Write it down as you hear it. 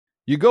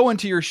You go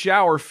into your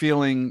shower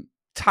feeling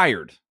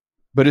tired,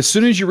 but as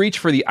soon as you reach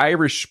for the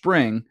Irish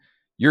Spring,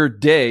 your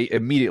day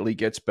immediately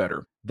gets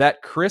better.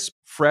 That crisp,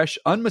 fresh,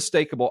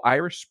 unmistakable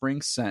Irish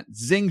Spring scent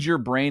zings your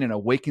brain and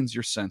awakens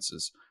your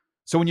senses.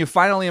 So when you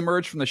finally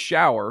emerge from the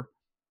shower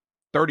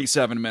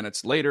 37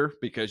 minutes later,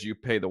 because you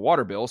pay the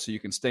water bill so you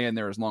can stay in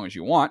there as long as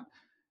you want,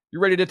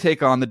 you're ready to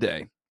take on the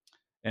day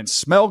and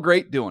smell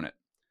great doing it.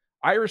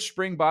 Irish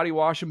Spring Body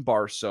Wash and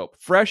Bar Soap.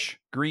 Fresh,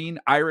 green,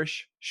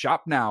 Irish.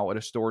 Shop now at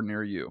a store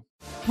near you.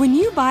 When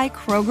you buy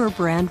Kroger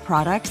brand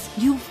products,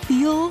 you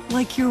feel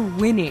like you're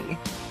winning.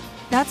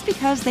 That's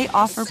because they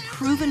offer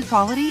proven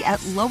quality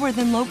at lower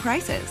than low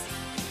prices.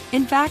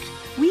 In fact,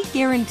 we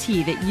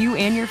guarantee that you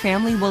and your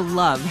family will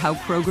love how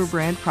Kroger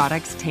brand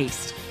products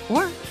taste,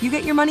 or you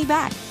get your money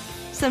back.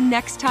 So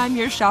next time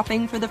you're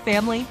shopping for the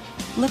family,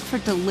 look for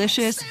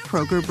delicious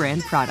Kroger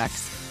brand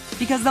products,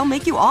 because they'll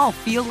make you all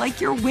feel like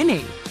you're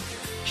winning.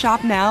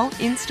 Shop now,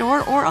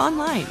 in-store, or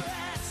online.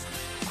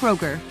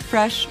 Kroger,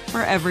 fresh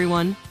for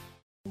everyone.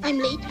 I'm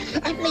late for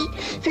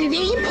a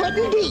very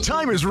important date.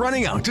 Time is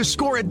running out to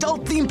score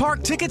adult theme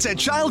park tickets at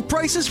child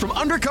prices from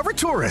Undercover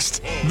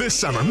Tourist. This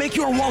summer, make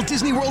your Walt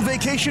Disney World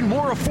vacation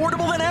more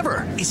affordable than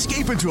ever.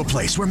 Escape into a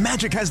place where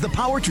magic has the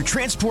power to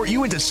transport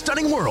you into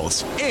stunning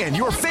worlds and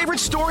your favorite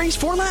stories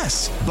for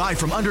less. Buy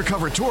from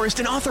Undercover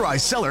Tourist, an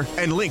authorized seller,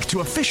 and link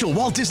to official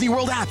Walt Disney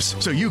World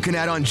apps so you can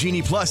add on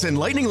Genie Plus and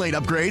Lightning Lane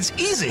upgrades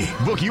easy.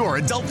 Book your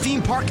adult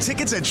theme park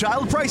tickets at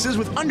child prices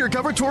with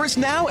Undercover Tourist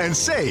now and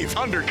save.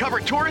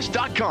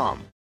 UndercoverTourist.com.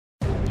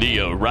 The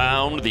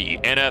Around the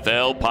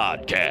NFL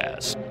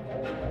podcast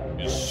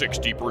is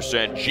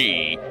 60%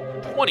 G,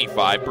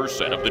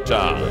 25% of the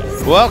time.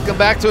 Welcome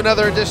back to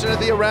another edition of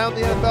the Around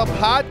the NFL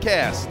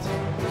podcast.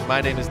 My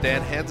name is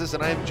Dan Hansis,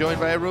 and I am joined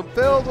by a room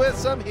filled with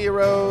some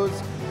heroes.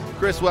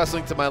 Chris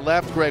Wessling to my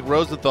left, Greg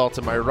Rosenthal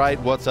to my right.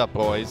 What's up,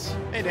 boys?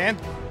 Hey, Dan.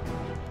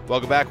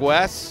 Welcome back,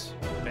 Wes.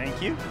 Thank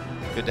you.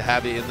 Good to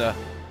have you in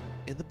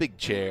the big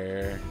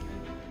chair.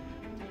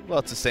 Well,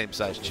 it's the same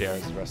size chair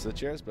as the rest of the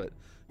chairs, but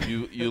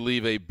you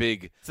leave a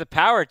big It's a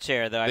power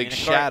chair, though. big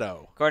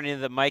shadow. According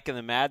to the Mike and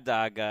the Mad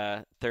Dog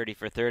 30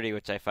 for 30,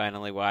 which I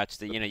finally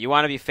watched, you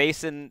want to be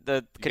facing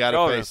the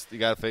controller. You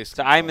gotta face.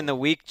 So I'm in the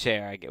weak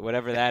chair. I get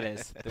whatever that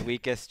is, the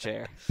weakest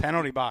chair.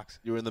 Penalty box.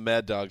 You were in the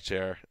Mad Dog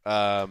chair.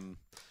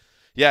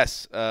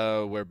 Yes,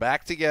 we're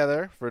back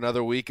together for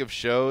another week of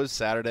shows.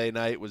 Saturday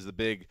night was the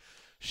big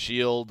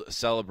Shield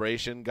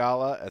celebration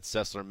gala at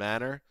Sessler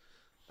Manor.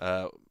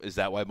 Is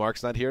that why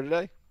Mark's not here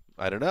today?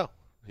 I don't know.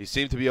 He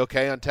seemed to be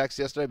okay on text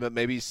yesterday, but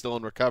maybe he's still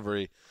in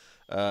recovery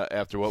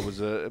after what was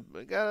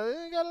got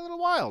a little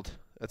wild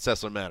at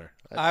Sessler Manor.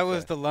 I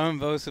was the lone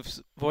voice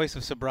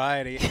of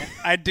sobriety.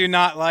 I do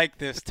not like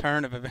this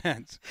turn of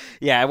events.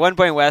 Yeah, at one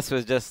point Wes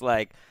was just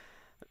like,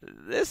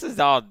 this is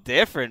all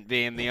different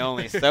being the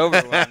only sober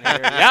one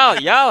here.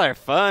 Y'all are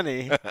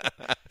funny.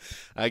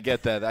 I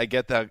get that. I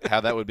get that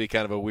how that would be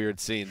kind of a weird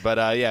scene. But,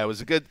 yeah, it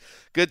was a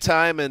good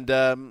time and,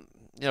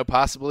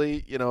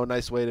 possibly, a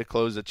nice way to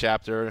close a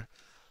chapter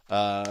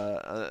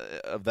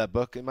of that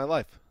book in my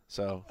life.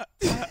 So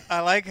I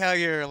like how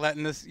you're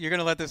going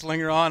to let this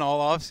linger on all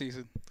off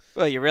season.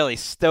 Well, you're really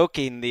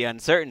stoking the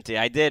uncertainty.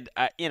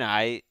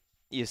 I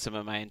used some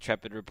of my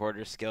intrepid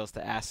reporter skills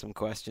to ask some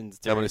questions.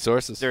 How many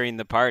sources? During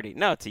the party.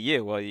 No, to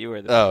you. Well, you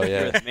were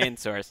the main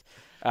source.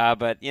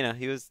 But,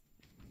 he was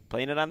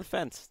playing it on the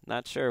fence.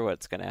 Not sure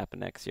what's going to happen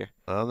next year.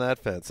 On that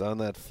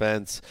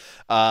fence.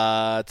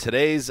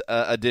 Today's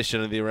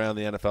edition of the Around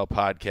the NFL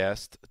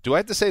podcast. Do I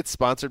have to say it's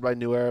sponsored by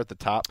New Era at the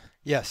top?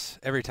 Yes,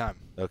 every time.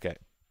 Okay.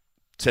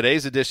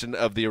 Today's edition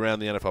of the Around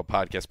the NFL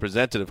podcast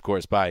presented, of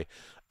course, by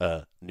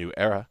New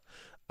Era.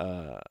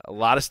 A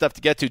lot of stuff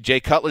to get to. Jay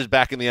Cutler's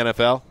back in the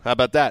NFL. How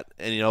about that?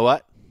 And you know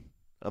what?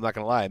 I'm not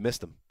going to lie. I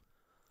missed him.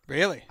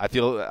 Really?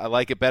 I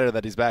like it better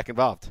that he's back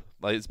involved.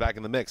 Like he's back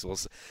in the mix.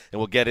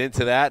 We'll get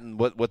into that and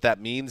what that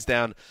means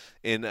down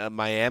in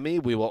Miami.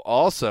 We will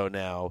also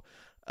now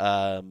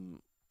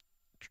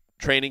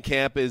training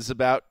camp is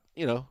about,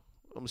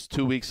 almost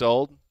 2 weeks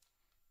old.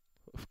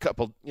 A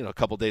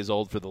couple days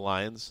old for the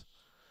Lions.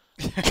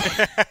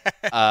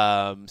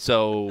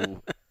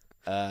 So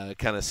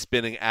kind of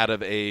spinning out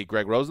of a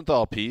Greg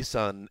Rosenthal piece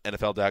on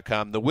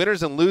NFL.com. The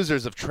winners and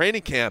losers of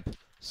training camp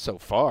so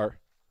far.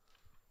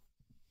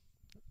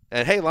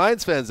 And, hey,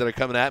 Lions fans that are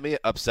coming at me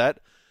upset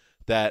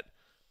that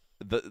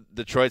the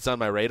Detroit's on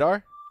my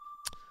radar,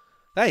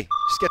 hey,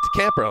 just get to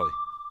camp early.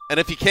 And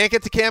if you can't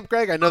get to camp,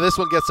 Greg, I know this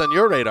one gets on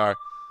your radar.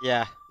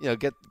 Yeah.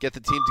 Get the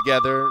team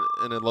together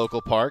in a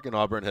local park in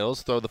Auburn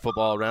Hills, throw the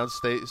football around,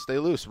 stay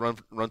loose, run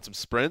some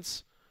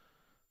sprints,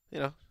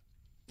 Now,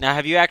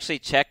 have you actually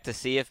checked to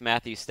see if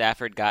Matthew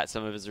Stafford got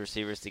some of his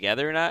receivers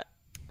together or not?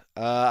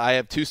 I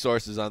have two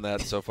sources on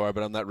that so far,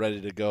 but I'm not ready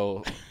to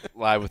go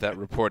live with that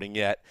reporting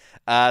yet.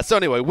 So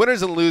anyway,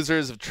 winners and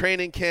losers of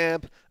training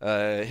camp,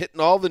 hitting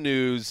all the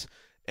news,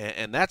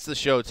 and that's the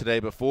show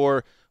today.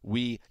 Before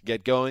we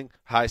get going,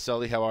 hi,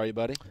 Sully. How are you,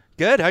 buddy?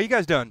 Good. How you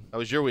guys doing? How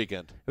was your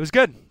weekend? It was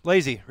good.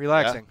 Lazy,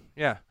 relaxing.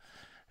 Yeah.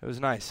 It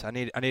was nice. I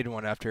needed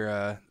one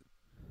after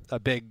a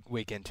big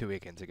weekend 2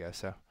 weekends ago.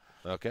 So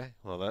Okay.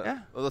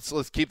 Well,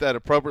 let's keep that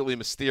appropriately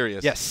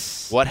mysterious.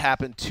 Yes. What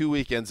happened 2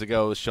 weekends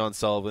ago with Sean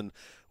Sullivan?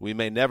 We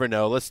may never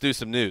know. Let's do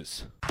some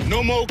news.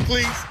 No more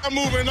cleats. I'm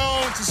moving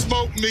on to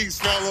smoked meats,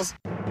 fellas.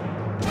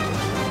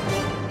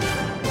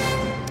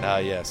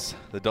 Yes,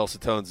 the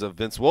dulcet tones of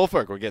Vince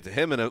Wilfork. We'll get to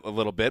him in a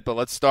little bit, but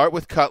let's start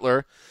with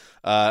Cutler,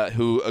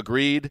 who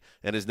agreed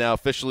and is now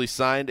officially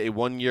signed a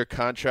 1-year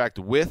contract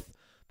with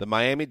the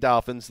Miami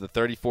Dolphins, the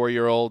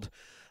 34-year-old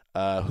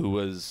who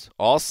was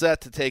all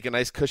set to take a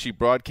nice cushy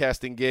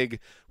broadcasting gig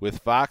with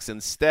Fox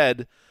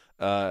instead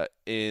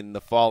in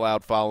the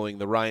fallout following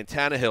the Ryan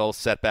Tannehill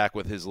setback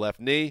with his left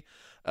knee,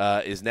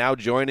 is now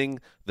joining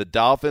the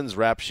Dolphins.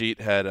 Rap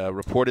Sheet had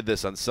reported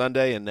this on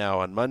Sunday and now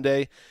on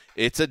Monday.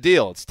 It's a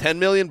deal. It's $10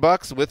 million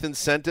with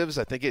incentives.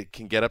 I think it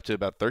can get up to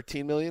about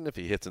 $13 million if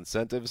he hits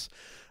incentives.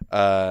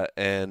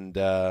 And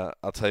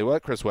I'll tell you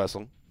what, Chris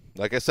Wessel,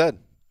 like I said,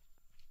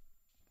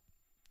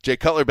 Jay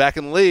Cutler back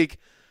in the league,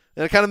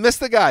 and I kind of missed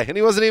the guy, and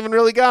he wasn't even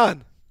really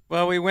gone.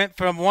 Well, we went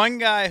from one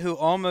guy who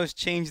almost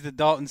changed the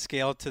Dalton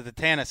scale to the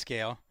Tana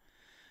scale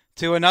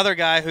to another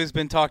guy who's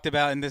been talked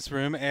about in this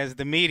room as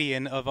the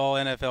median of all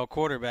NFL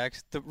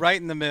quarterbacks,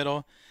 right in the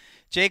middle.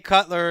 Jay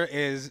Cutler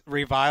is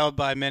reviled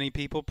by many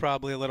people,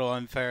 probably a little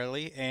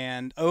unfairly,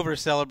 and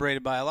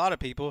over-celebrated by a lot of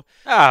people.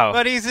 Oh.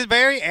 But he's a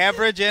very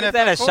average NFL Is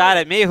that a shot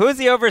at me? Who's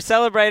he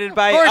over-celebrated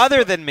by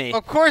other than me?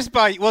 Of course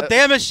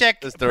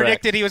Damashek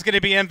predicted he was going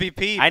to be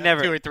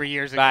MVP 2 or 3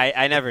 years ago.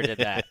 I never did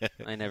that.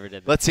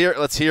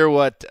 Let's hear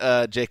what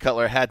Jay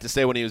Cutler had to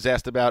say when he was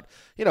asked about,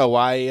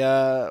 why,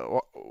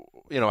 how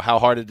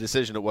hard a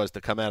decision it was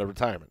to come out of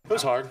retirement. It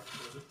was hard.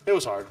 It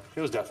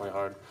was definitely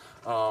hard.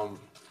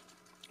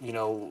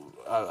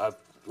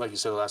 Like you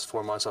said, the last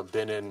 4 months I've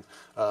been in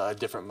a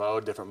different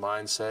mode, different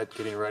mindset,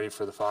 getting ready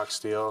for the Fox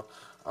deal.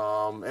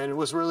 And it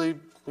was really,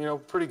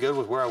 pretty good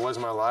with where I was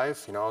in my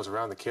life. I was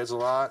around the kids a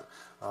lot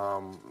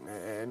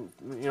and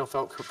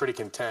felt pretty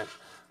content.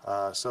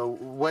 So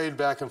weighed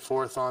back and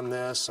forth on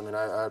this. I mean,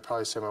 I'd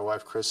probably say my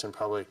wife, Kristen,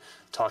 probably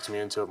talked me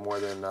into it more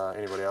than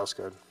anybody else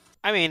could.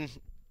 I mean,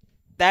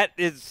 that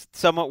is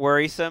somewhat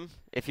worrisome.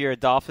 If you're a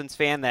Dolphins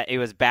fan, that it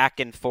was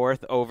back and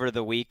forth over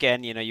the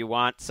weekend. You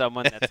want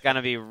someone that's going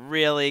to be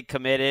really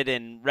committed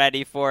and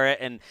ready for it.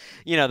 And,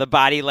 the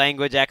body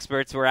language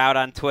experts were out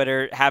on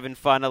Twitter having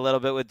fun a little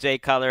bit with Jay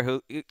Cutler,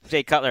 who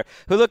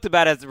looked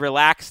about as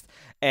relaxed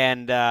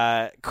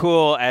and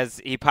cool as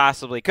he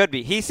possibly could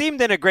be. He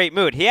seemed in a great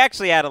mood. He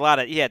actually had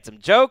he had some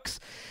jokes.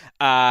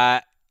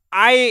 I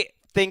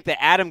think that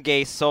Adam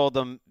Gase sold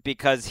him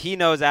because he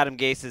knows Adam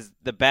Gase is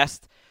the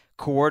best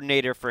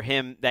coordinator for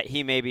him that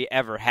he maybe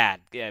ever had.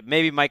 Yeah,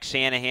 maybe Mike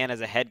Shanahan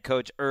as a head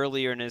coach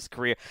earlier in his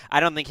career. I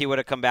don't think he would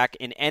have come back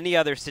in any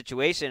other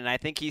situation, and I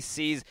think he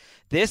sees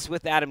this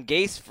with Adam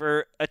Gase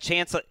for a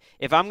chance.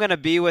 If I'm going to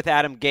be with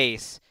Adam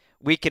Gase,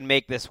 we can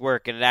make this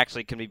work, and it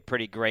actually can be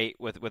pretty great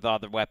with all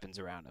the weapons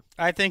around him.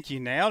 I think you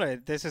nailed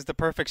it. This is the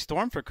perfect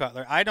storm for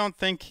Cutler. I don't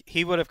think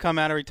he would have come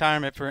out of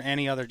retirement for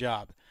any other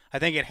job. I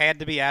think it had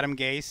to be Adam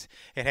Gase.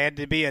 It had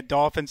to be a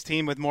Dolphins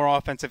team with more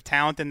offensive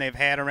talent than they've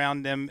had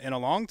around them in a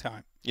long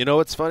time. You know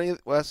what's funny,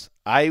 Wes?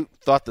 I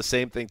thought the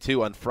same thing,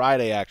 too, on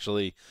Friday,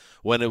 actually,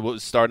 when it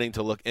was starting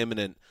to look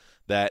imminent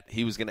that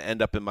he was going to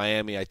end up in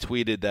Miami. I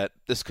tweeted that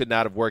this could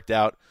not have worked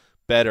out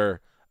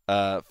better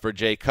for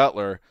Jay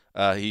Cutler.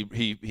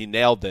 He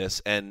nailed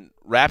this, and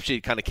Rap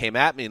Sheet kind of came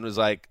at me and was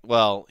like,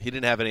 well, he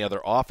didn't have any other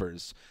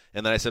offers.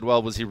 And then I said,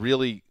 well, was he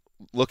really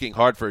looking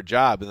hard for a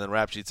job? And then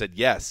Rap Sheet said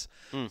yes.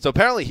 So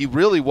apparently he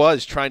really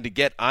was trying to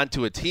get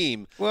onto a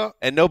team,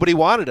 and nobody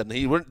wanted him.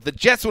 The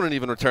Jets wouldn't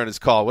even return his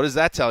call. What does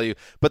that tell you?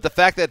 But the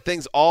fact that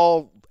things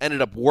all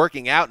ended up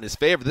working out in his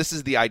favor, this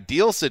is the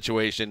ideal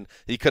situation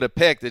he could have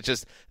picked. It's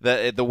just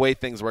the way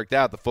things worked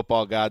out. The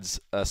football gods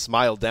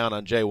smiled down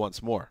on Jay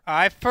once more.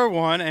 I, for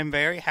one, am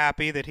very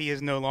happy that he is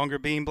no longer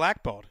being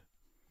blackballed.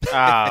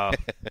 Oh,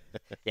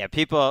 yeah,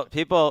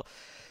 people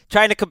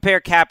trying to compare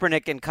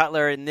Kaepernick and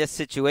Cutler in this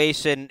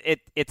situation,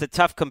 it's a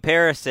tough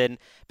comparison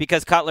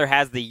because Cutler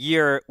has the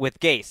year with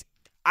Gase.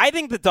 I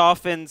think the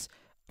Dolphins,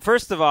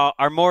 first of all,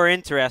 are more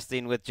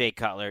interesting with Jay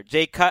Cutler.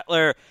 Jay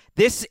Cutler,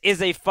 this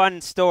is a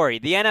fun story.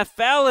 The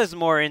NFL is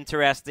more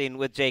interesting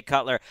with Jay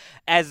Cutler.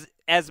 As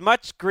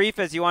much grief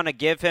as you want to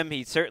give him,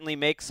 he certainly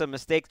makes some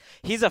mistakes.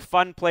 He's a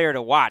fun player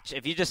to watch.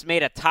 If you just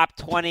made a top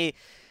 20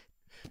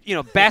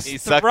 best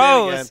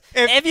throws.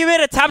 If you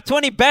made a top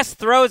 20 best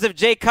throws of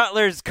Jay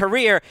Cutler's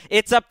career,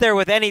 it's up there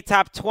with any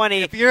top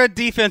 20. If you're a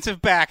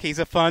defensive back, he's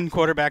a fun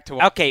quarterback to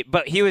watch. Okay,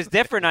 but he was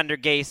different under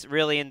Gase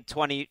really in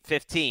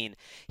 2015.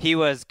 He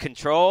was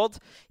controlled.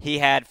 He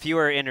had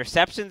fewer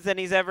interceptions than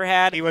he's ever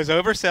had. He was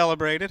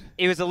over-celebrated.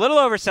 He was a little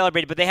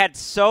over-celebrated, but they had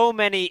so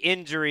many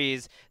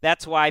injuries.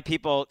 That's why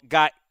people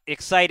got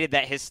excited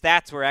that his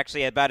stats were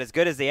actually about as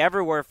good as they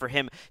ever were for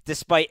him,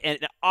 despite an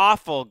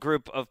awful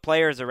group of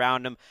players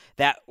around him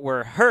that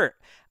were hurt.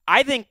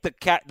 I think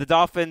the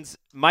Dolphins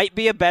might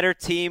be a better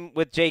team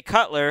with Jay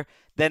Cutler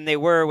than they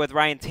were with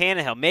Ryan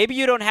Tannehill. Maybe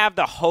you don't have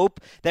the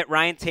hope that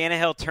Ryan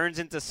Tannehill turns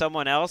into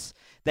someone else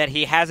that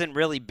he hasn't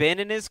really been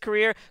in his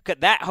career.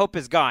 That hope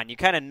is gone. You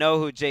kind of know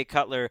who Jay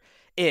Cutler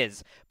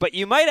is. But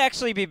you might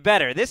actually be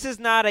better. This is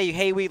not a,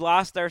 hey, we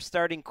lost our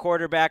starting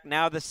quarterback,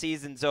 now the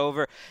season's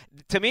over.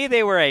 To me,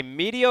 they were a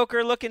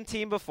mediocre-looking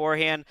team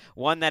beforehand,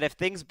 one that if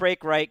things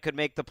break right could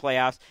make the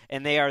playoffs,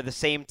 and they are the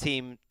same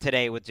team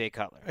today with Jay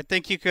Cutler. I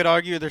think you could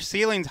argue their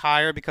ceiling's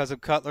higher because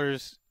of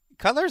Cutler's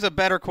a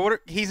better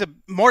he's a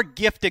more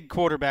gifted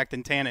quarterback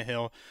than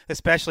Tannehill,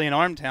 especially in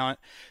arm talent.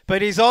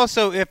 But he's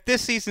also, if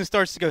this season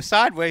starts to go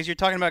sideways, you're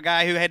talking about a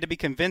guy who had to be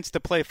convinced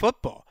to play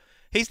football.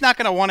 He's not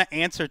going to want to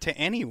answer to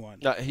anyone.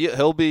 No,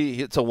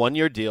 it's a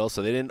 1-year deal,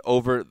 so they didn't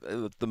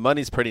the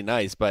money's pretty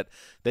nice, but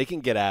they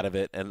can get out of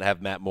it and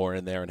have Matt Moore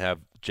in there and have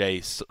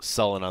Jay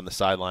sullen on the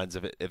sidelines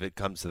if it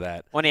comes to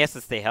that. When he has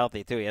to stay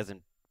healthy too, he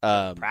hasn't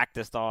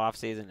practiced all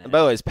offseason. And by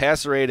the way, his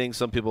passer rating,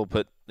 some people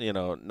put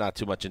not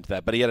too much into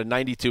that, but he had a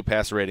 92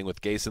 passer rating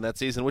with Gase in that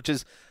season, which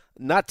is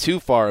not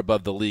too far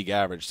above the league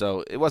average.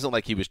 So it wasn't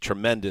like he was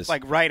tremendous.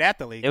 Like right at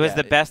the league. It was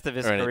the best of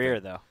his career,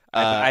 though,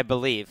 I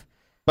believe.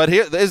 But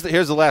here's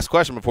the last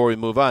question before we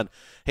move on.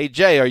 Hey,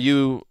 Jay, are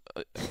you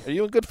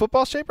in good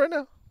football shape right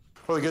now?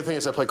 Well, the good thing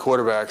is I play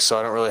quarterback, so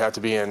I don't really have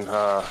to be in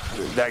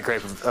that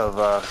great of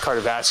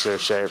cardiovascular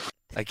shape.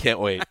 I can't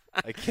wait.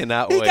 I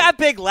cannot wait. He got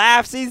big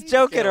laughs. He's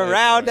joking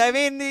around. I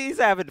mean, he's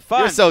having fun.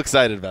 You're so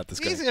excited about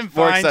this guy. He's in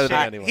More fine excited shape.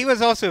 than anyone. He was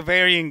also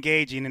very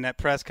engaging in that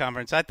press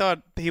conference. I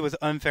thought he was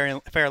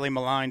unfairly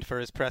maligned for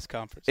his press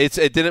conference.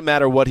 It didn't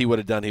matter what he would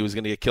have done. He was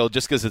going to get killed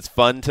just because it's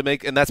fun to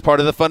make, and that's part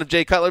of the fun of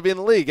Jay Cutler being in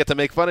the league. You get to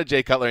make fun of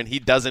Jay Cutler, and he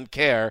doesn't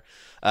care.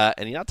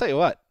 And I'll tell you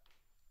what,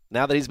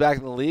 now that he's back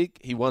in the league,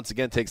 he once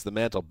again takes the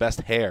mantle,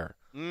 best hair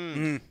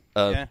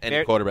of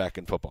any quarterback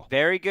in football.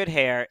 Very good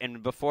hair.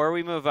 And before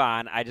we move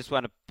on, I just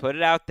want to put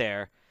it out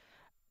there.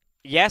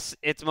 Yes,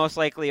 it's most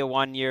likely a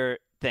 1-year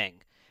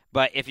thing.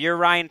 But if you're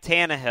Ryan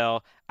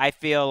Tannehill, I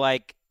feel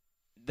like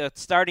the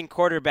starting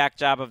quarterback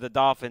job of the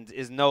Dolphins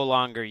is no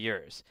longer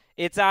yours.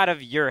 It's out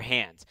of your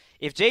hands.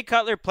 If Jay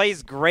Cutler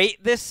plays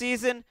great this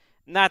season,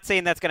 not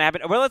saying that's going to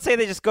happen. Well, let's say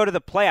they just go to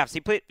the playoffs.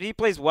 He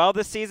plays well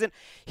this season.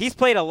 He's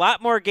played a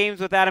lot more games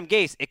with Adam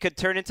Gase. It could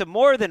turn into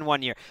more than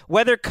 1 year.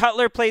 Whether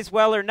Cutler plays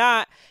well or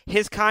not,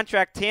 his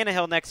contract,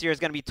 Tannehill, next year is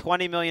going to be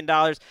 $20 million.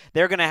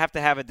 They're going to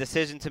have a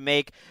decision to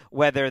make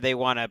whether they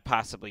want to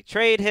possibly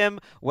trade him,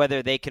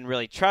 whether they can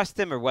really trust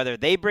him, or whether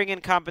they bring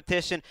in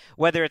competition,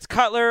 whether it's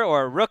Cutler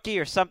or a rookie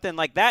or something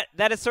like that.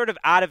 That is sort of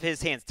out of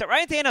his hands.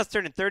 Ryan Tannehill's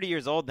turning 30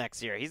 years old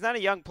next year. He's not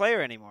a young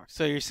player anymore.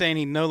 So you're saying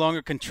he no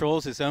longer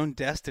controls his own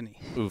destiny.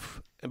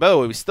 Oof. And by the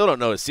way, we still don't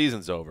know his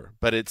season's over,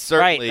 but it's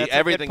certainly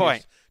everything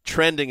is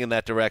trending in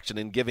that direction,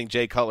 and giving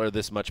Jay Cutler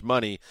this much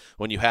money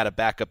when you had a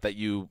backup that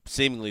you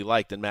seemingly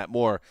liked in Matt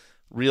Moore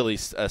really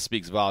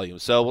speaks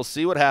volumes. So we'll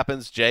see what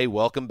happens. Jay,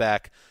 welcome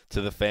back to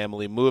the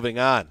family. Moving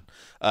on.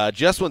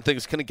 Just when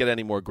things couldn't get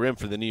any more grim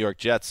for the New York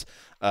Jets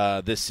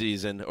this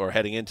season, or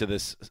heading into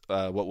this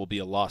what will be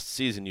a lost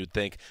season, you'd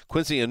think,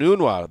 Quincy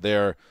Enunwa,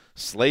 their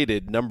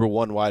slated number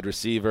 1 wide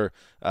receiver,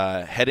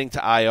 heading to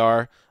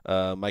IR.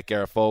 Mike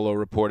Garafolo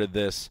reported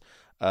this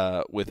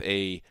with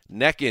a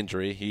neck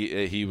injury.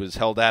 He was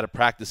held out of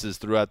practices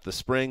throughout the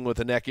spring with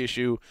a neck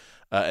issue,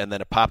 and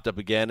then it popped up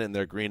again in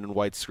their green and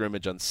white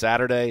scrimmage on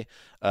Saturday,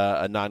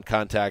 a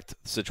non-contact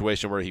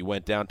situation where he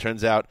went down.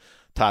 Turns out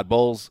Todd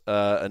Bowles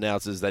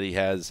announces that he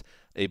has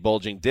a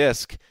bulging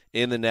disc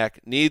in the neck,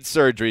 needs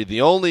surgery.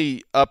 The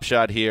only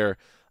upshot here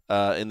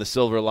in the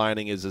silver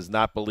lining is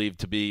not believed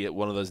to be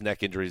one of those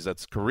neck injuries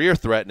that's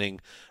career-threatening.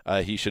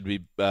 He should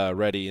be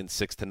ready in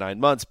 6 to 9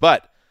 months.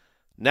 But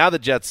now the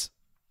Jets,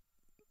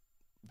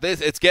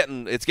 it's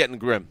getting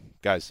grim,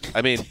 guys.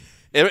 I mean,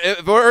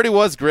 it already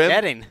was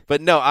grim.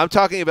 But no, I'm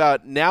talking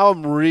about now.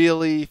 I'm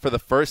really, for the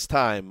first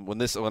time, when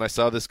I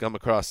saw this come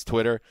across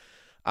Twitter,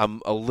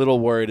 I'm a little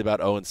worried about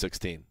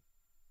 0-16.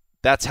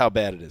 That's how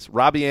bad it is.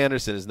 Robbie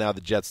Anderson is now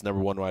the Jets' number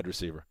 1 wide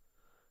receiver.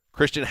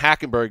 Christian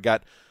Hackenberg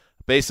got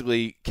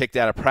basically kicked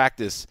out of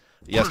practice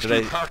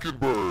yesterday. Christian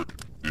Hackenberg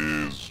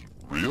is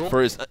real?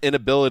 For his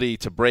inability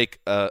to break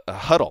a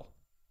huddle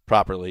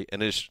properly,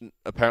 and is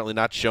apparently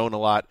not shown a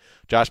lot.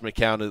 Josh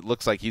McCown, it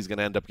looks like he's going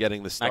to end up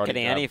getting the starting Not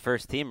getting job. Any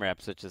first-team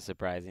reps, which is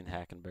surprising,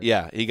 Hackenberg.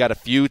 Yeah, he got a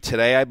few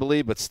today, I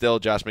believe, but still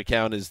Josh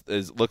McCown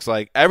is looks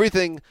like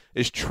everything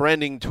is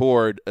trending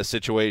toward a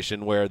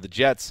situation where the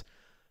Jets,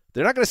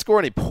 they're not going to score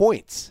any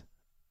points.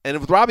 And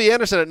with Robbie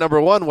Anderson at number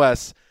 1,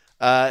 Wes,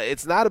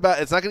 it's not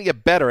going to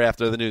get better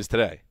after the news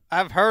today.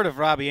 I've heard of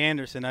Robbie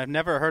Anderson. I've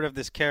never heard of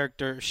this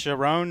character,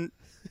 Sharon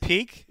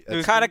Peak.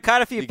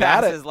 Caught a few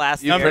passes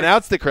last year. You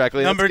pronounced it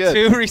correctly. Number That's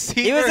good. 2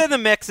 receiver. He was in the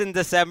mix in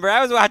December.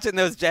 I was watching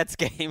those Jets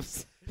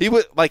games. He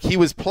was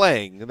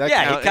playing. He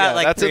caught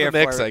like that's 3 in the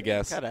or mix, 4. I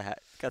guess.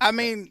 I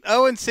mean,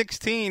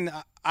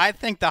 0-16. I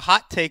think the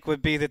hot take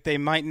would be that they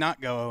might not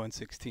go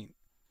 0-16.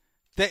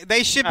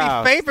 They should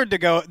be favored to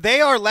go.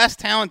 They are less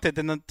talented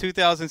than the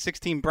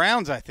 2016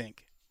 Browns, I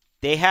think.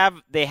 They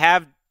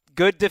have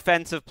good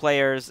defensive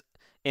players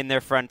in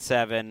their front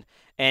 7,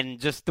 and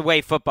just the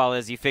way football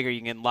is, you figure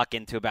you can luck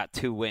into about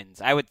 2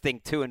 wins. I would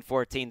think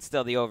 2-14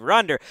 still the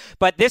over-under,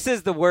 but this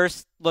is the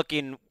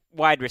worst-looking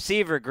wide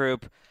receiver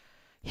group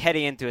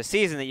heading into a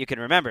season that you can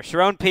remember.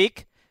 Sharon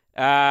Peak,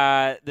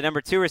 the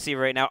number 2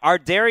 receiver right now. Our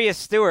Darius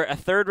Stewart, a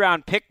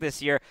third-round pick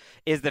this year,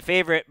 is the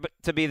favorite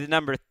to be the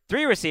number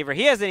 3 receiver.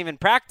 He hasn't even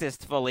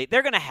practiced fully.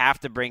 They're going to have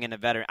to bring in a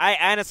veteran. I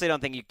honestly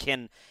don't think you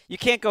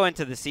can't go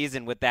into the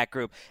season with that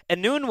group.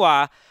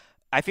 Enunwa,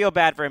 I feel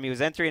bad for him. He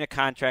was entering a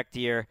contract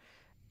year,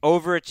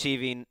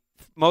 overachieving,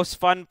 most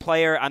fun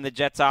player on the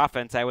Jets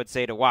offense, I would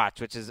say, to watch,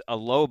 which is a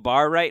low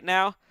bar right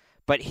now.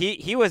 But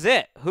he was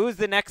it. Who's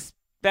the next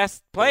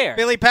best player?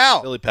 Billy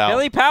Powell.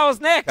 Billy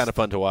Powell's next. Kind of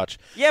fun to watch.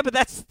 Yeah, but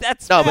that's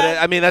no, bad. but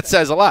I mean that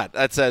says a lot.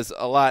 That says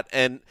a lot.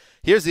 And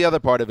here's the other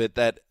part of it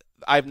that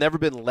I've never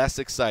been less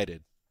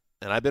excited,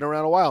 and I've been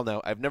around a while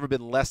now. I've never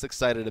been less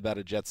excited about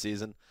a Jets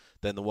season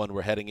than the one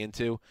we're heading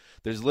into.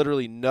 There's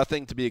literally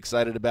nothing to be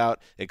excited about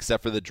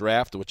except for the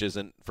draft, which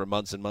isn't for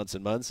months and months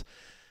and months.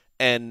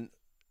 And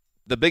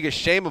the biggest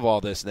shame of all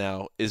this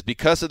now is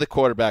because of the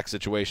quarterback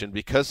situation,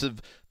 because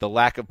of the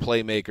lack of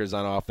playmakers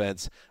on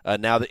offense,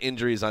 now the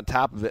injuries on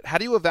top of it. How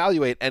do you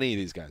evaluate any of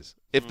these guys?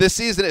 If this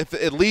season, if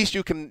at least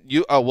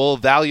we'll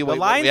evaluate. The what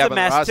line's we have a on the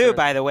mess roster. too,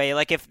 by the way.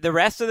 Like if the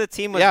rest of the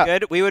team was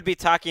good, we would be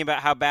talking about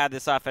how bad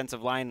this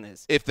offensive line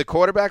is. If the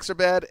quarterbacks are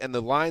bad and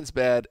the line's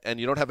bad, and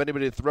you don't have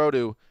anybody to throw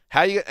to,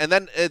 and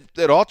then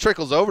it all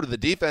trickles over to the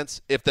defense.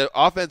 If the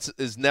offense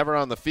is never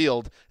on the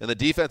field and the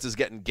defense is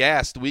getting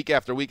gassed week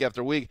after week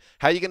after week,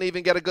 how are you going to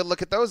even get a good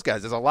look at those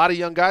guys? There's a lot of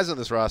young guys on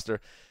this roster.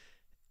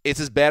 It's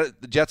as bad.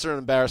 The Jets are an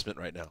embarrassment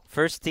right now.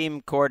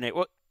 First-year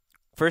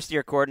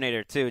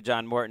coordinator too,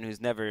 John Morton,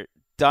 who's never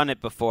done it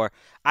before.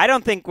 I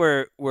don't think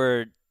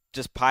we're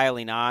just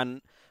piling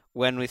on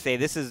when we say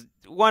this is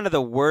one of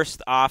the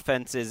worst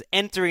offenses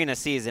entering a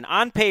season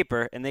on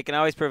paper, and they can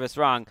always prove us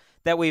wrong,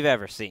 that we've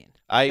ever seen.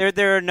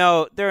 There are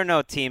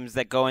no teams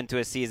that go into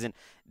a season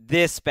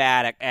this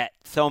bad at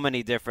so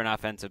many different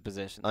offensive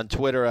positions. On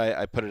Twitter,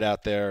 I put it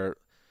out there,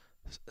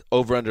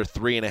 over under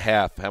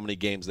 3.5, how many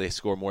games they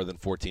score more than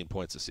 14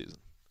 points this season.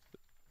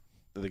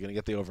 Are they going to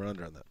get the over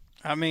under on that?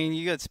 I mean,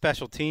 you got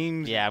special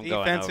teams, I'm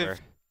defensive going over.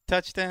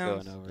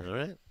 touchdowns. Going over. All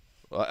right.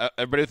 Well,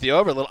 everybody with the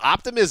over. A little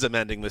optimism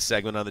ending this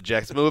segment on the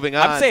Jets. Moving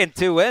on. I'm saying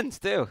 2 wins,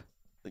 too.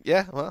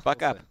 Yeah, well.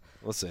 Fuck up.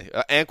 We'll see.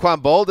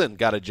 Anquan Boldin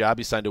got a job.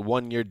 He signed a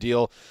 1-year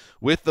deal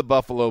with the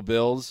Buffalo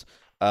Bills.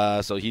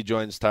 So he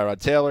joins Tyrod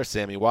Taylor,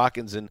 Sammy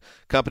Watkins, and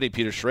company.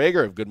 Peter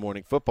Schrager of Good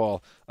Morning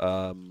Football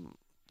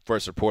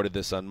first reported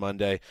this on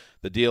Monday.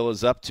 The deal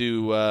is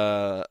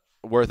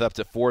worth up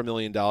to $4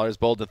 million.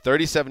 Boldin,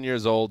 37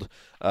 years old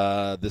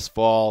this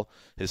fall.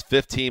 His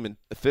 15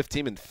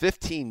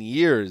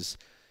 years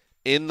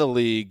in the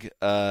league.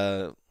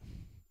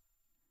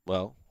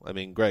 Well, I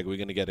mean, Greg, are we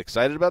going to get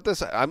excited about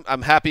this?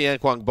 I'm happy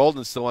Anquan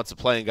Boldin still wants to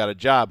play and got a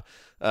job,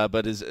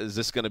 but is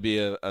this going to be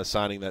a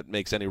signing that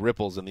makes any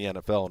ripples in the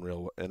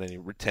NFL in any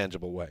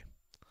tangible way?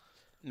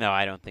 No,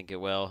 I don't think it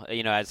will.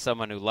 You know, as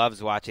someone who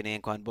loves watching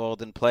Anquan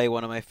Boldin play,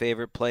 one of my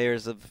favorite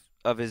players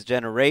of his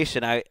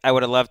generation, I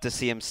would have loved to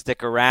see him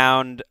stick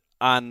around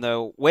on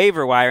the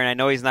waiver wire, and I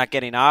know he's not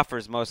getting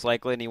offers most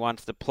likely, and he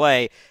wants to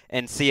play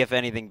and see if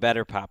anything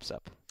better pops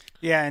up.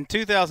 Yeah, in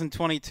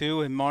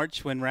 2022 in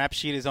March, when Rap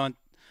Sheet is on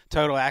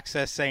Total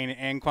Access saying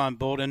Anquan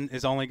Boldin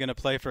is only going to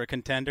play for a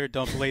contender,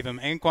 don't believe him.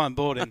 Anquan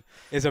Boldin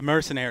is a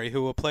mercenary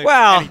who will play for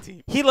any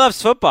team. He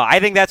loves football. I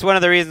think that's one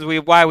of the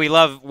reasons why we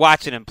love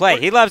watching him play.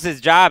 He loves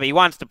his job. He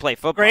wants to play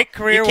football. Great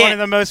career, one of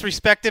the most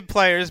respected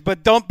players,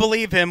 but don't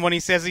believe him when he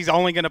says he's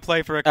only going to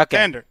play for a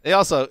contender.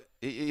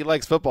 He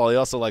likes football. He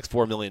also likes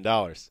 $4 million.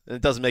 And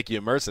it doesn't make you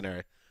a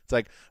mercenary. It's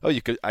like,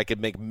 I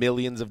could make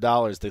millions of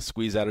dollars to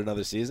squeeze out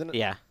another season.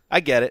 Yeah. I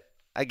get it.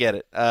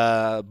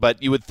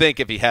 But you would think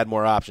if he had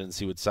more options,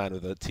 he would sign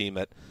with a team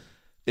that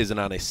isn't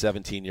on a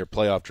 17-year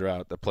playoff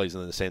drought that plays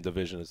in the same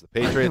division as the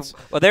Patriots.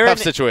 Well, they're tough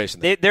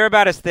situation. They're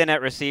about as thin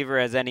at receiver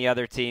as any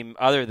other team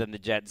other than the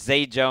Jets.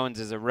 Zay Jones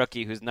is a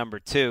rookie who's number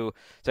 2,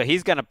 so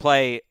he's going to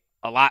play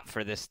a lot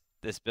for this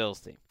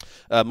Bills team.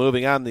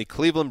 Moving on, the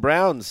Cleveland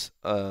Browns,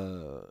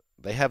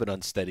 they have an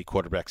unsteady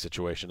quarterback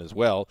situation as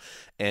well.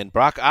 And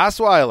Brock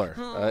Osweiler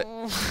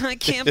I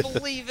can't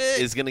believe it.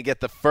 is going to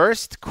get the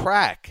first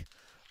crack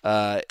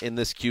in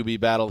this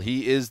QB battle.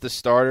 He is the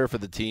starter for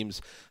the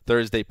team's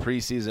Thursday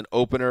preseason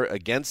opener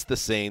against the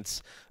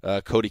Saints.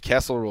 Cody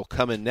Kessler will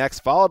come in next,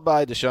 followed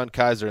by Deshaun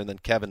Kaiser and then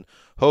Kevin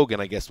Hogan.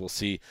 I guess we'll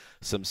see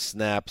some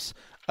snaps.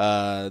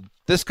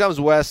 This comes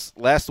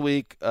last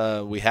week.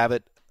 We have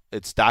it.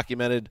 It's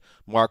documented.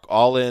 Mark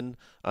all in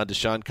on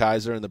Deshaun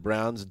Kaiser and the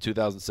Browns in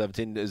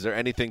 2017. Is there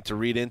anything to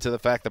read into the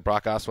fact that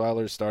Brock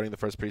Osweiler is starting the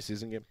first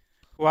preseason game?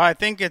 Well, I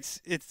think it's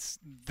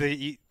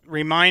the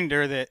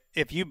reminder that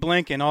if you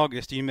blink in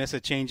August, you miss a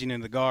changing in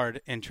the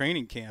guard in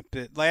training camp.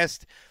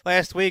 Last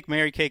week,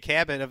 Mary Kay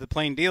Cabot of the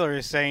Plain Dealer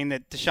is saying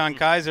that Deshaun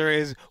Kaiser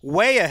is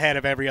way ahead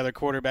of every other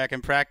quarterback in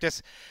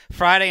practice.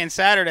 Friday and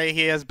Saturday,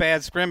 he has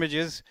bad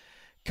scrimmages.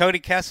 Cody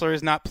Kessler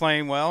is not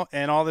playing well,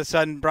 and all of a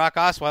sudden Brock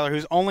Osweiler,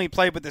 who's only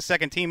played with the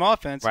second-team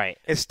offense,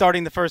 is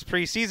starting the first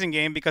preseason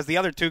game because the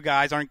other 2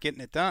 guys aren't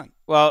getting it done.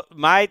 Well,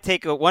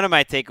 one of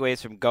my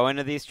takeaways from going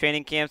to these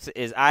training camps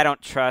is I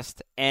don't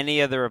trust any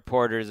of the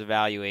reporters'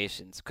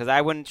 evaluations because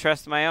I wouldn't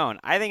trust my own.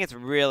 I think it's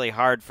really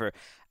hard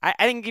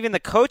I think even the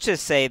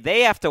coaches say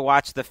they have to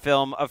watch the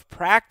film of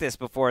practice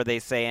before they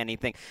say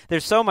anything.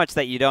 There's so much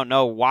that you don't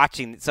know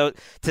watching. So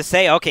to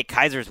say, okay,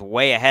 Kaiser's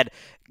way ahead.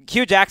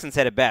 Hugh Jackson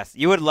said it best.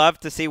 You would love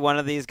to see one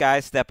of these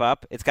guys step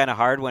up. It's kind of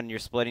hard when you're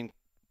splitting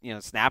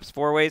snaps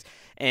 4 ways,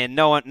 and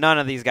none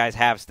of these guys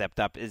have stepped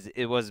up.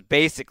 It was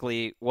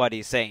basically what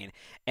he's saying.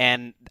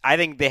 And I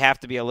think they have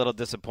to be a little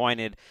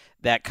disappointed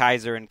that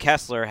Kaiser and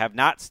Kessler have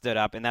not stood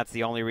up, and that's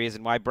the only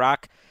reason why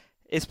Brock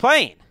is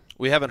playing.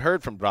 We haven't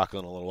heard from Brock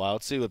in a little while.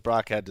 Let's see what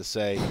Brock had to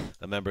say,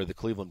 a member of the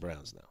Cleveland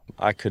Browns now.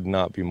 I could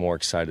not be more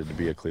excited to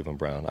be a Cleveland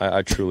Brown.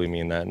 I truly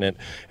mean that. And it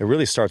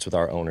really starts with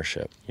our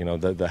ownership.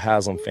 The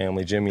Haslam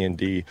family, Jimmy and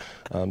Dee,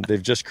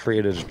 they've just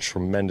created a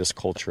tremendous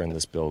culture in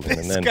this building.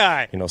 And then,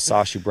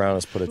 Sashi Brown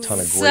has put a ton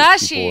of great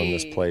people in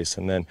this place.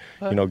 And then,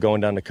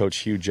 going down to Coach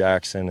Hugh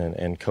Jackson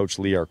and Coach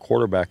Lee, our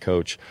quarterback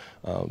coach,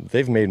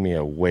 they've made me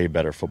a way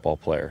better football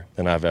player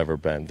than I've ever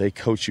been. They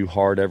coach you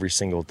hard every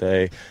single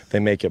day. They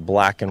make it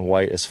black and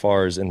white as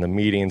far as in the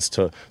meetings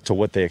to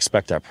what they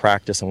expect at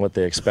practice and what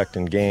they expect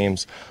in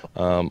games.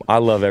 I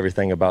love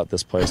everything about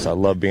this place. I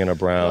love being a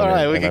Brown. All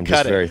right, and I'm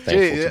just very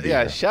thankful to be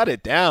here. Shut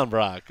it down,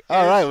 Brock.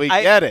 All right, we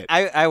get it.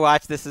 I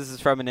watched this. This is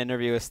from an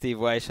interview with Steve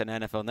Weish on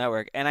NFL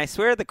Network, and I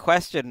swear the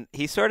question,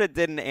 he sort of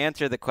didn't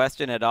answer the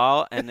question at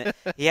all, and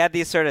he had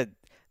these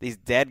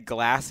dead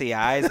glassy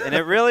eyes, and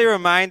it really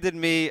reminded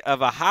me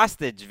of a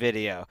hostage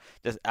video.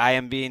 Just, I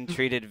am being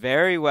treated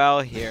very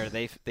well here.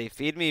 They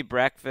feed me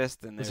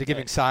breakfast, and is he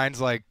giving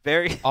signs like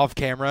very off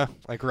camera,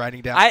 like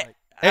writing down?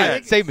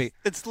 Hey, save me.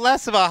 It's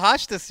less of a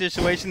hostage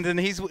situation than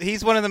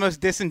he's one of the most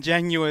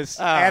disingenuous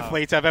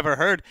athletes I've ever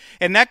heard,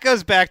 and that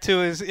goes back to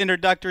his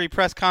introductory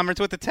press conference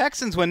with the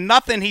Texans when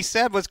nothing he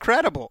said was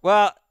credible.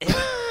 Well,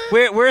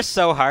 we're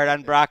so hard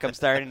on Brock. I'm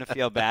starting to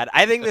feel bad.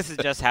 I think this is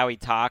just how he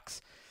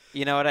talks.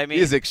 You know what I mean?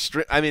 He's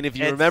extreme. I mean, if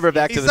you remember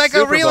back to the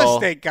Super Bowl. He's like a real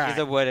estate guy.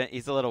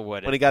 He's a little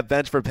wooden. When he got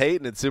benched for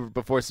Peyton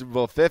before Super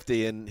Bowl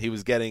 50, and he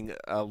was getting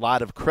a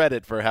lot of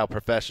credit for how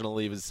professional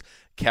he was,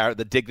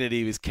 the dignity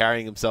he was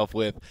carrying himself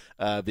with,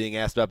 being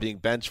asked about being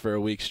benched for a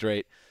week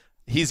straight.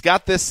 He's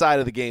got this side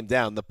of the game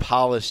down, the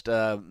polished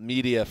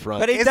media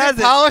front. But is it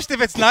polished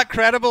if it's not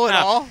credible at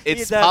all?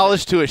 It's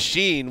polished to a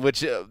sheen,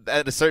 which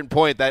at a certain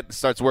point that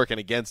starts working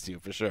against you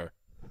for sure.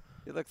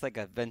 He looks like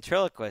a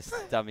ventriloquist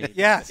dummy.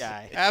 Yes,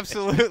 guy.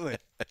 Absolutely.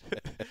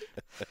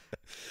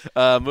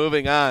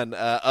 Moving on,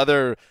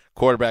 other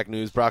quarterback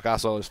news. Brock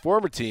Osweiler's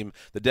former team,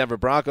 the Denver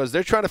Broncos,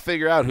 they're trying to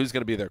figure out who's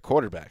going to be their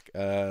quarterback.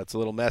 It's a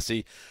little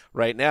messy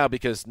right now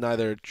because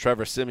neither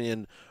Trevor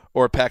Siemian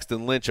or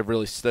Paxton Lynch have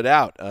really stood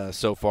out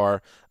so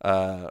far.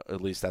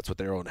 At least that's what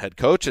their own head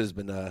coach has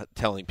been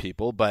telling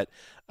people. But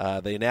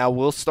they now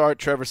will start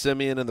Trevor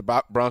Siemian in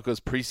the Broncos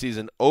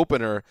preseason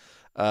opener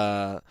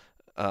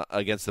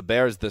against the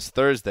Bears this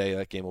Thursday.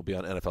 That game will be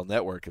on NFL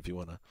Network if you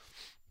want to,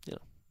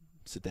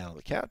 sit down on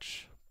the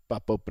couch,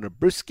 pop open a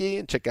brewski,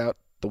 and check out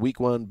the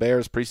Week 1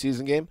 Bears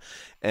preseason game.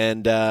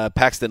 And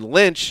Paxton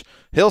Lynch,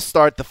 he'll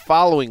start the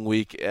following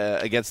week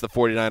against the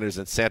 49ers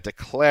in Santa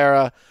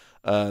Clara.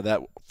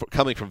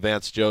 Coming from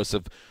Vance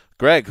Joseph.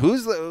 Greg,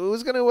 who's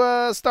going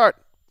to start?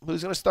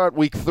 Who's going to start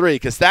Week 3?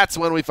 Because that's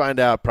when we find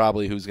out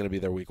probably who's going to be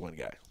their Week 1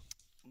 guy.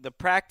 The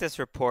practice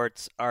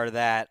reports are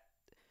that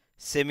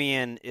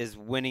Siemian is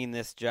winning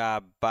this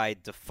job by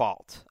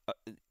default.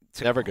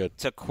 Never good.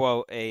 To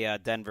quote a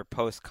Denver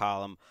Post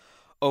column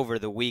over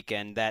the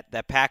weekend,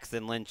 that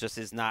Paxton Lynch just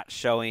is not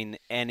showing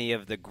any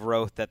of the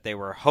growth that they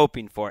were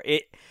hoping for.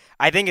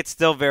 I think it's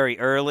still very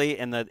early,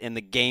 and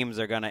the games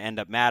are going to end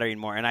up mattering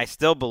more. And I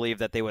still believe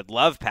that they would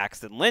love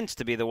Paxton Lynch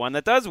to be the one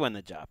that does win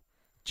the job.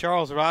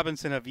 Charles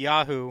Robinson of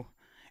Yahoo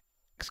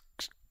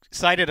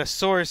cited a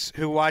source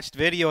who watched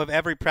video of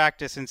every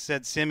practice and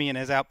said Siemian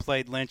has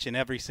outplayed Lynch in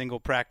every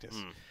single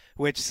practice,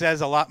 which says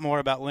a lot more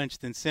about Lynch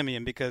than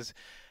Siemian because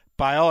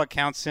by all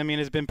accounts, Siemian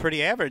has been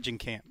pretty average in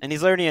camp. And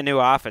he's learning a new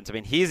offense. I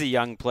mean, he's a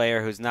young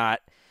player who's not,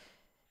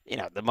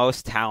 the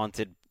most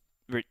talented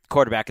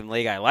quarterback in the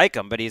league. I like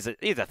him, but he's a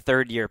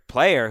third-year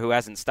player who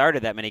hasn't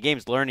started that many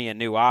games learning a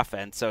new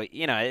offense. So,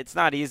 it's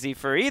not easy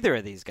for either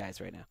of these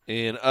guys right now.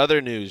 In other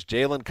news,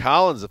 Jalen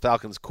Collins, the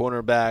Falcons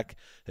cornerback,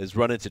 has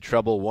run into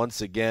trouble once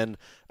again.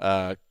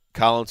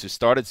 Collins, who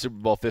started Super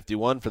Bowl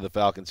 51 for the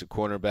Falcons, a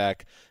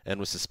cornerback, and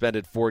was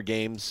suspended 4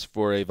 games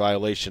for a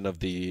violation of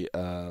the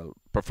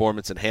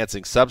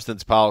performance-enhancing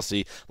substance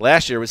policy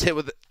last year, was hit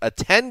with a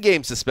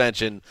 10-game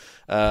suspension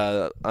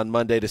on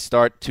Monday to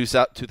start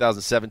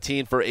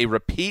 2017 for a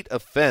repeat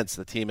offense,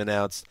 the team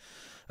announced.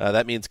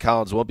 That means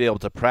Collins won't be able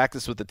to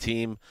practice with the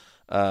team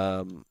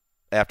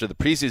after the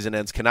preseason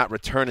ends, cannot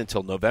return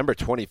until November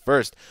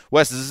 21st.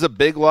 Wes, is this a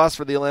big loss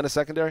for the Atlanta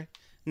secondary?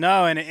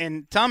 No,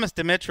 and Thomas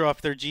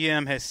Dimitroff, their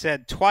GM, has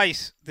said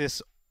twice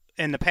this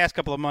in the past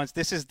couple of months,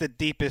 this is the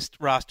deepest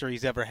roster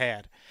he's ever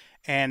had.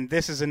 And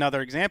this is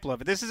another example of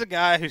it. This is a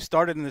guy who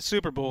started in the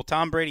Super Bowl.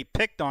 Tom Brady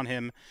picked on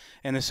him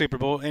in the Super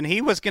Bowl, and he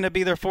was going to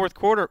be their fourth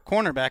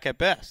cornerback at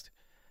best.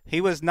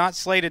 He was not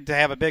slated to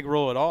have a big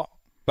role at all.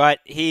 But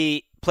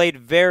he played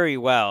very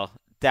well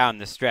down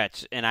the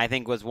stretch, and I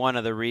think was one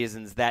of the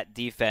reasons that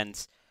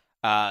defense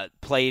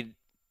played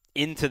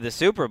into the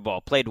Super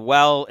Bowl, played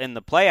well in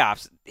the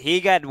playoffs.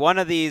 He got one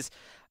of these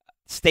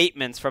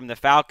statements from the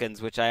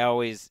Falcons, which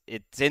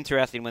it's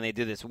interesting when they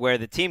do this, where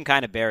the team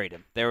kind of buried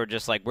him. They were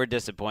just like, we're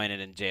disappointed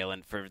in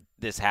Jalen for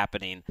this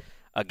happening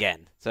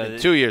again. So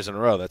 2 years in a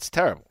row, that's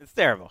terrible. It's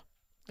terrible.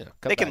 Yeah,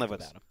 they can live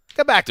without him.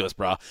 Come back to us,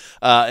 bro.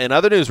 In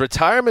other news,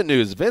 retirement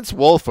news, Vince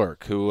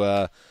Wilfork, who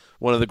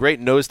one of the great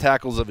nose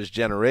tackles of his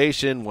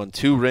generation, won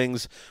 2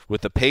 rings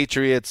with the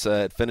Patriots,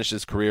 finished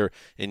his career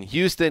in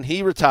Houston.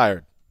 He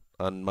retired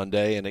on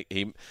Monday, and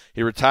he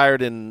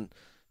retired in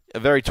a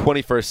very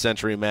 21st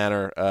century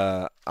manner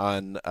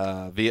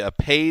via a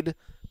paid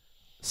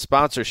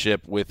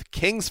sponsorship with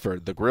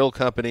Kingsford, the grill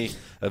company,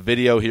 a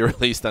video he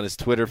released on his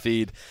Twitter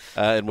feed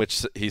in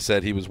which he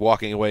said he was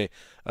walking away,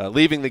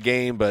 leaving the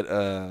game, but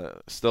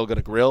still going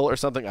to grill or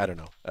something. I don't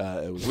know.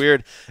 It was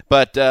weird.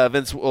 But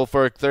Vince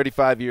Wilfork,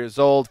 35 years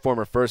old,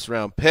 former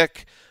first-round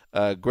pick.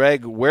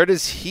 Greg, where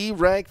does he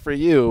rank for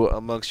you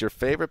amongst your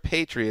favorite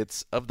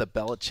Patriots of the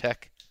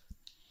Belichick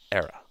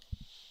era?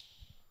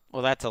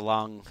 Well, that's a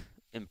long,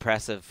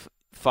 impressive,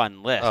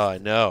 fun list. Oh, I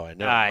know. It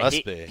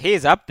must be.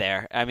 He's up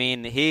there. I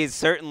mean, he's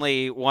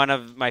certainly one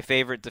of my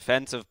favorite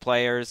defensive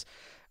players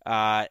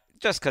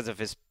just because of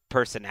his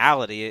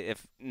personality,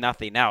 if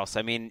nothing else.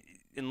 I mean,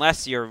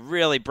 unless you're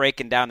really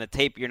breaking down the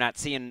tape, you're not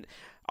seeing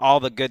all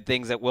the good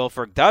things that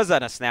Wilfork does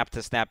on a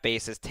snap-to-snap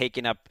basis,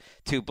 taking up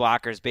 2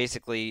 blockers,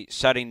 basically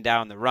shutting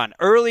down the run.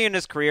 Early in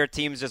his career,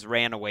 teams just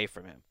ran away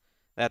from him.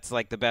 That's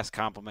like the best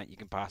compliment you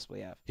can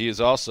possibly have. He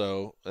is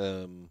also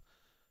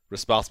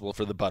responsible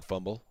for the butt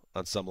fumble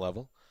on some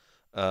level.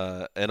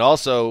 And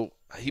also,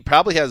 he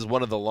probably has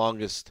one of the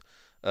longest,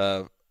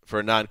 for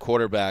a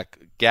non-quarterback,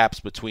 gaps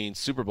between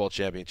Super Bowl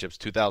championships,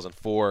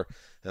 2004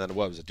 and then,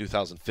 what was it,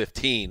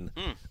 2015.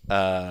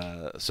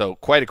 So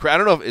quite a – I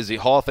don't know, is he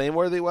Hall of Fame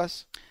worthy,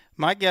 Wes?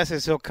 My guess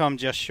is he'll come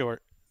just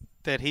short,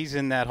 that he's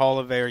in that Hall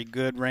of Very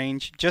Good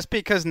range, just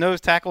because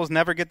nose tackles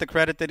never get the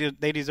credit that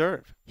they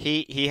deserve.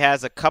 He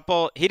has a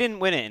couple – he didn't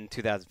win it in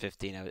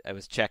 2015. I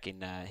was checking.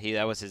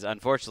 That was his –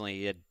 unfortunately,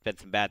 he had been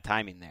some bad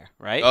timing there,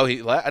 right? Oh,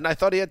 and I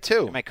thought he had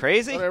 2. Am I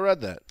crazy? I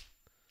read that.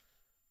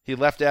 He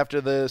left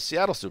after the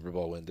Seattle Super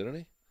Bowl win, didn't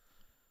he?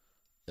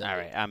 All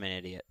right, I'm an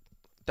idiot.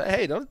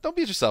 Hey, don't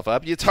beat yourself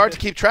up. It's hard to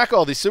keep track of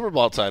all these Super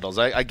Bowl titles.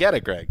 I get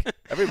it, Greg.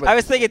 I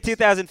was thinking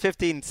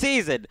 2015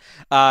 season.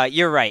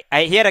 You're right.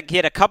 He had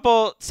a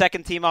couple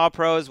second-team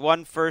All-Pros,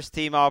 1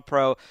 first-team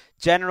All-Pro.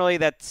 Generally,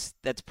 that's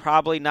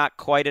probably not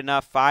quite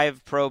enough.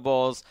 5 Pro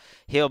Bowls.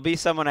 He'll be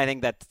someone I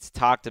think that's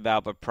talked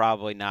about, but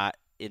probably not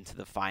into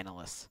the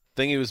finalists.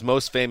 The thing he was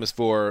most famous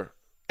for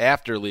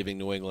after leaving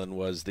New England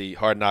was the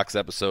Hard Knocks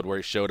episode where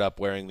he showed up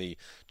wearing the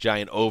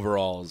giant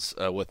overalls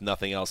with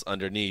nothing else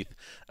underneath,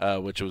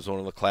 which was one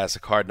of the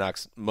classic Hard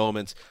Knocks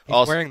moments. He's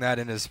also wearing that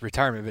in his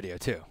retirement video,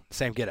 too.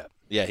 Same getup.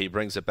 Yeah, he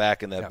brings it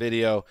back in that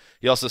video.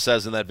 He also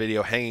says in that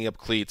video, hanging up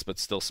cleats but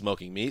still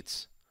smoking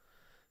meats.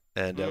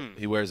 And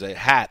he wears a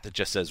hat that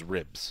just says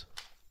ribs.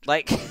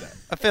 I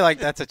feel like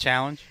that's a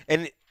challenge.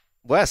 And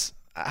Wes,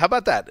 how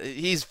about that?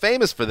 He's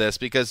famous for this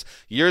because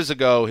years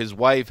ago his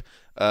wife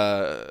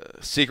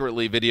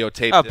secretly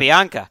videotaped him.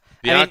 Bianca.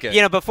 I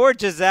mean, before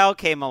Giselle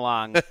came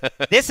along,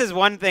 this is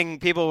one thing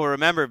people will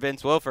remember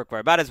Vince Wilfork for.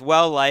 About as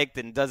well-liked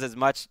and does as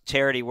much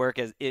charity work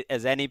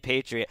as any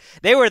Patriot.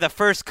 They were the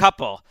first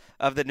couple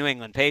of the New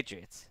England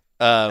Patriots.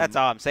 That's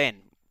all I'm saying.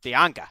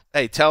 Bianca.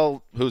 Hey,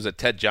 tell, who's it,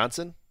 Ted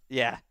Johnson?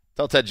 Yeah.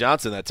 Tell Ted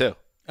Johnson that, too.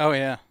 Oh,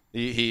 yeah.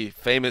 He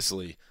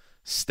famously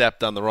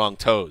stepped on the wrong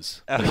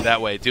toes. Put it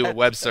that way. Do a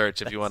web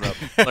search if you want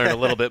to learn a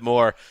little bit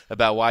more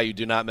about why you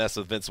do not mess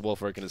with Vince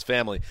Wilfork and his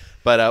family.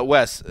 But,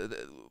 Wes,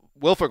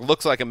 Wilfork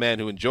looks like a man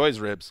who enjoys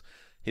ribs.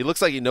 He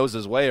looks like he knows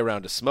his way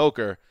around a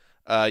smoker.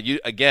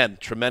 Again,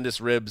 tremendous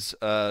ribs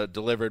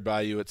delivered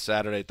by you at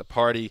Saturday at the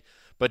party.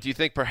 But do you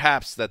think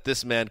perhaps that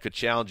this man could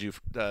challenge you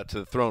to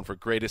the throne for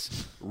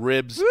greatest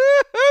ribs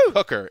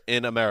cooker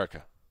in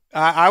America?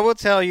 I will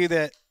tell you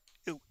that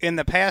in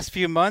the past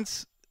few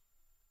months,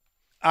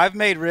 I've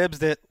made ribs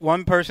that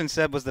one person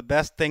said was the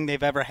best thing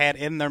they've ever had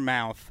in their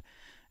mouth.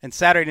 And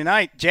Saturday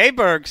night, Jay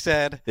Berg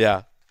said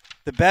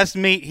the best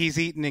meat he's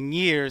eaten in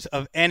years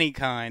of any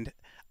kind.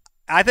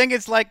 I think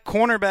it's like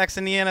cornerbacks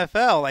in the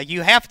NFL. Like,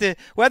 you have to,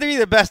 whether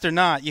you're the best or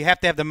not, you have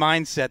to have the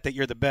mindset that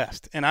you're the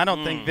best. And I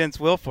don't think Vince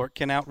Wilfork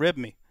can out-rib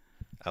me.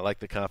 I like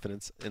the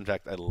confidence. In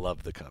fact, I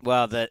love the confidence.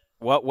 Well,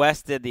 what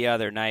Wes did the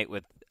other night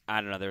with,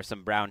 I don't know, there was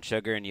some brown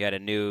sugar and you had a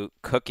new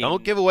cooking.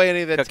 Don't give away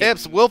any of the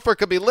tips. Wilfork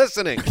could be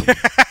listening.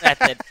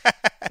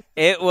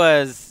 It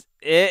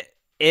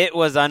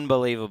was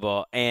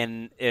unbelievable,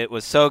 and it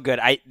was so good.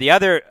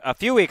 A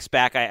few weeks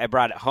back, I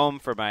brought it home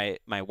for my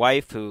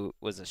wife, who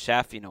was a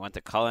chef, went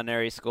to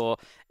culinary school,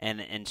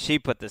 and she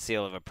put the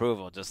seal of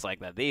approval just like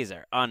that. These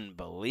are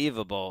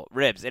unbelievable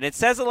ribs, and it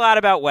says a lot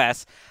about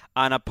Wes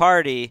on a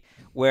party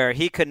where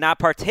he could not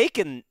partake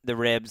in the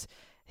ribs.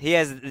 He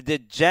has the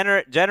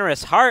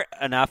generous heart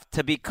enough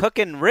to be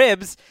cooking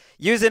ribs,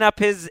 using up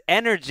his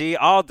energy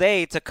all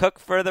day to cook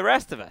for the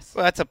rest of us.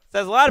 Well, says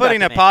a lot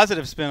putting about a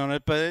positive spin on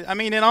it. But I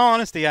mean, in all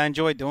honesty, I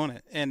enjoy doing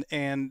it.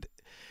 And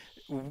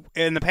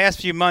in the past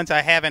few months,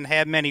 I haven't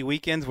had many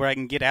weekends where I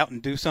can get out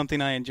and do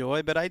something I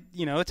enjoy. But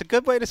it's a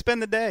good way to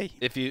spend the day.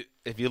 If you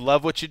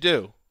love what you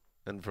do,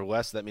 and for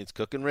Wes that means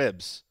cooking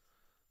ribs,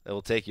 it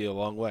will take you a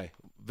long way.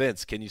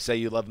 Vince, can you say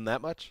you love him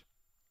that much?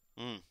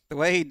 The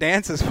way he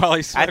dances while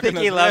he's smoking I think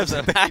he loves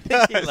him. I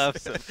think he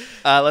loves him.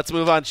 Let's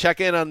move on. Check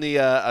in on the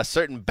a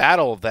certain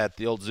battle that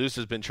the old Zeus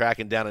has been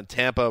tracking down in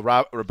Tampa.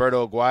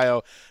 Roberto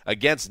Aguayo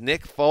against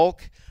Nick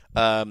Folk.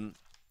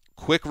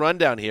 Quick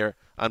rundown here.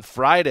 On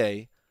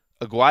Friday,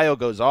 Aguayo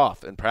goes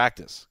off in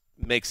practice.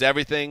 Makes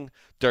everything.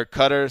 Dirk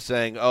Cutter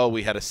saying,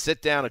 we had a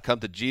sit-down, a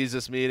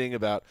come-to-Jesus meeting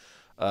about,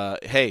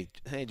 hey,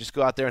 just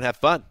go out there and have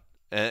fun.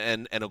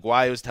 And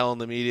Aguayo's telling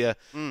the media,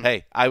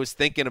 hey, I was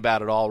thinking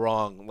about it all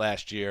wrong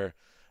last year.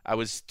 I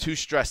was too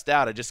stressed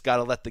out. I just got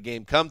to let the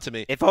game come to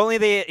me. If only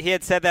he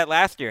had said that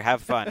last year.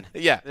 Have fun.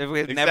 Yeah. It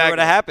exactly. never would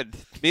have happened.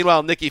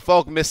 Meanwhile, Nicky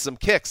Folk missed some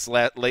kicks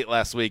late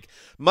last week.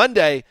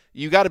 Monday,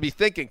 you got to be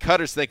thinking,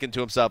 Cutter's thinking to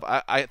himself,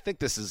 I think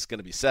this is going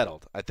to be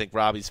settled. I think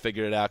Robbie's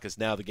figured it out because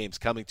now the game's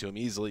coming to him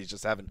easily. He's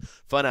just having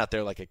fun out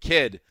there like a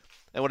kid.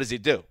 And what does he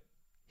do?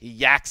 He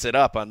yaks it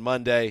up on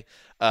Monday.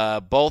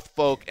 Both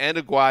Folk and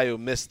Aguayo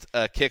missed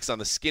kicks on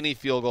the skinny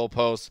field goal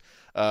post.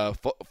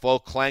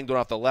 Folk clanged one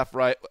off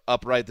the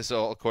upright. This is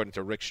all according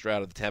to Rick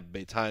Stroud of the Tampa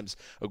Bay Times.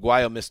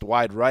 Aguayo missed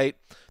wide right.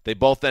 They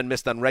both then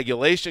missed on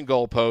regulation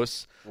goal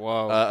posts.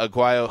 Whoa.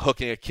 Aguayo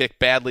hooking a kick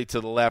badly to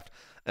the left.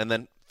 And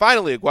then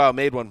finally Aguayo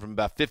made one from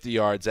about 50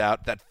 yards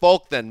out that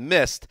Folk then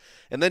missed.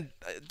 And then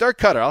Dirk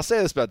Cutter, I'll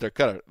say this about Dirk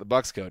Cutter, the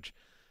Bucs coach.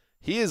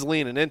 He is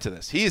leaning into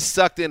this. He's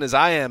sucked in as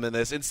I am in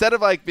this. Instead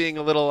of being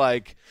a little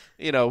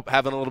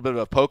having a little bit of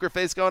a poker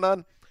face going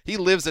on, he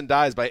lives and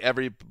dies by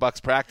every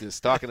Bucs practice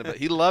talking about.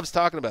 He loves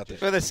talking about this.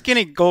 For the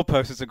skinny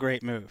goalpost is a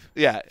great move.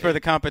 Yeah. For the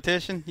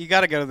competition, you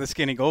got to go to the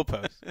skinny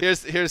goalpost.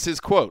 Here's his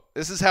quote.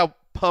 This is how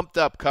pumped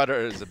up Cutter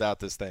is about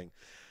this thing.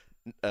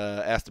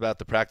 Asked about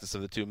the practice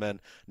of the two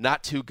men.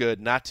 Not too good.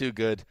 Not too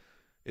good.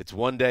 It's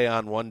one day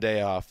on, one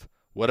day off.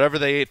 Whatever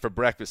they ate for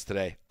breakfast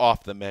today,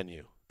 off the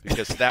menu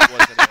because that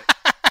wasn't it.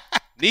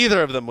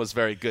 Neither of them was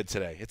very good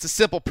today. It's a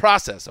simple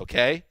process,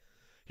 okay?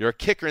 You're a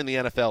kicker in the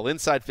NFL.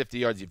 Inside 50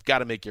 yards, you've got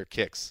to make your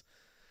kicks.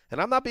 And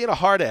I'm not being a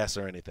hard ass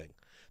or anything.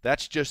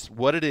 That's just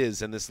what it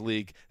is in this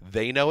league.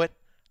 They know it.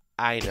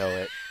 I know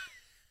it.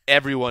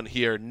 Everyone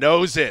here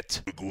knows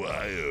it.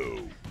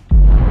 Aguayo.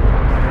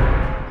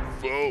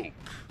 Folk.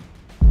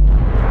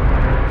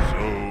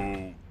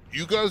 So,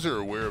 you guys are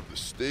aware of the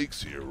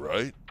stakes here,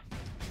 right?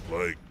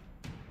 Like,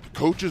 the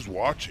coach is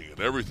watching and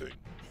everything.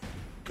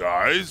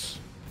 Guys?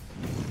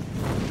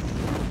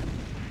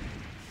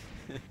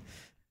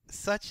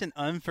 Such an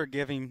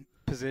unforgiving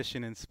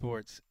position in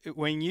sports.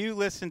 When you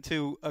listen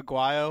to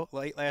Aguayo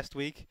late last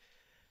week,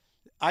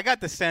 I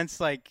got the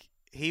sense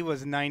he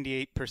was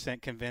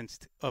 98%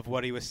 convinced of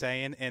what he was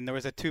saying, and there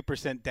was a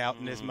 2% doubt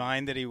in his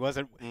mind that he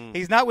wasn't.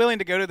 He's not willing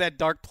to go to that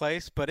dark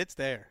place, but it's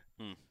there.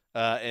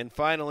 And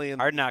finally,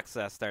 Hard Knocks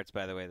starts,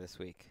 by the way, this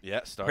week. Yeah,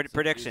 starts.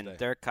 Prediction: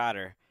 Dirk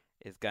Cutter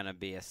is gonna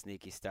be a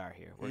sneaky star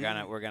here.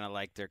 We're gonna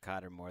like Dirk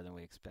Cutter more than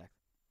we expect.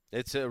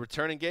 It's a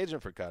return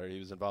engagement for Cutter. He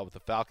was involved with the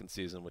Falcon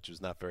season, which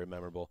was not very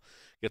memorable.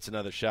 Gets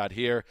another shot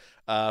here.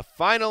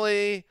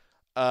 Finally,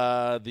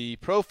 the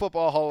Pro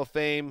Football Hall of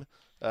Fame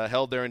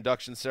held their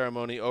induction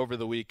ceremony over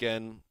the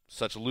weekend.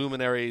 Such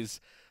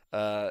luminaries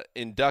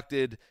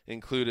inducted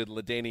included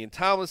LaDainian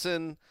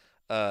Tomlinson,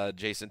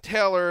 Jason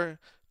Taylor,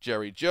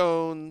 Jerry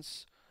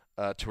Jones,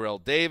 Terrell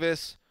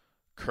Davis,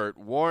 Kurt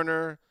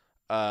Warner,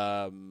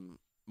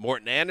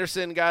 Morton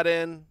Anderson got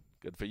in.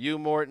 Good for you,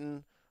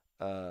 Morton.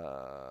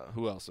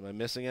 Who else? Am I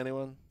missing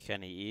anyone?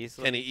 Kenny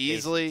Easley.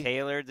 Jason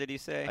Taylor, did you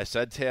say? I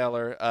said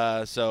Taylor.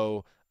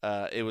 So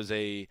it was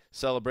a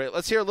celebration.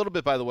 Let's hear a little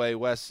bit, by the way.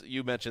 Wes,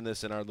 you mentioned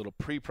this in our little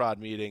pre-prod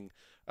meeting.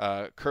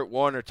 Kurt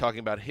Warner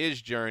talking about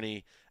his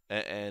journey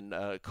and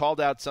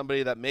called out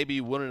somebody that maybe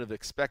you wouldn't have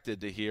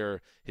expected to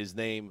hear his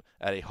name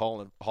at a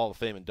Hall of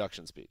Fame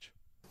induction speech.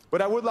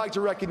 But I would like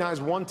to recognize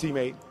one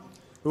teammate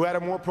who had a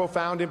more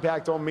profound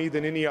impact on me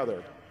than any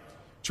other,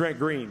 Trent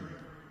Green.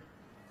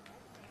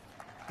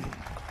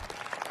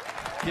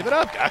 Give it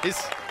up,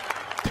 guys.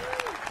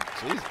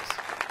 Jesus.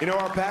 You know,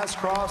 our paths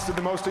crossed in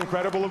the most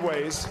incredible of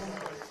ways,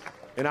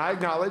 and I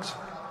acknowledge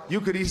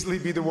you could easily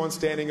be the one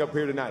standing up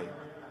here tonight.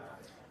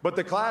 But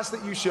the class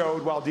that you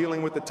showed while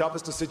dealing with the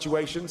toughest of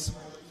situations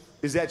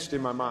is etched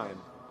in my mind.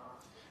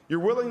 Your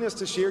willingness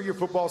to share your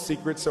football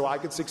secrets so I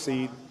could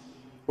succeed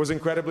was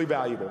incredibly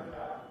valuable.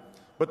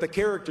 But the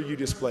character you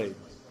displayed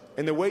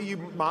and the way you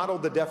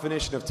modeled the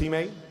definition of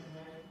teammate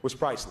was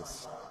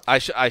priceless.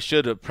 I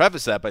should have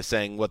prefaced that by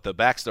saying what the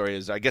backstory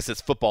is. I guess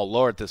it's football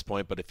lore at this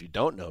point, but if you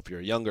don't know, if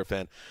you're a younger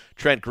fan,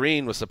 Trent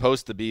Green was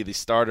supposed to be the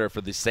starter for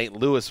the St.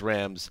 Louis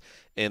Rams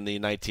in the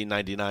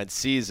 1999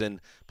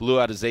 season, blew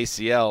out his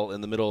ACL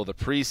in the middle of the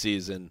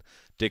preseason.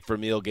 Dick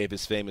Vermeil gave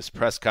his famous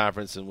press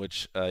conference in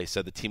which he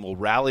said the team will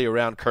rally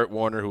around Kurt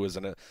Warner, who was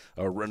an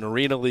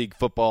Arena League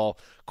football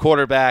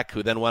quarterback,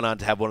 who then went on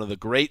to have one of the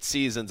great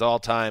seasons all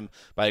time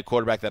by a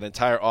quarterback. That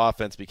entire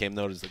offense became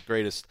known as the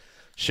greatest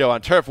show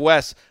on Turf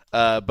West.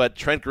 But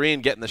Trent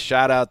Green getting the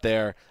shout out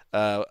there.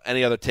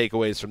 Any other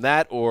takeaways from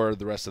that or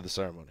the rest of the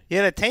ceremony?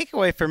 Yeah, the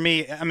takeaway for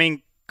me, I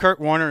mean, Kurt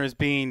Warner is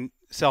being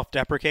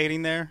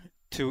self-deprecating there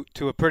to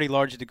a pretty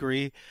large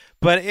degree,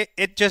 but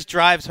it just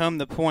drives home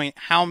the point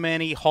how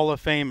many Hall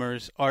of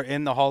Famers are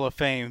in the Hall of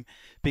Fame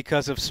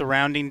because of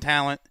surrounding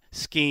talent,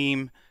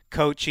 scheme,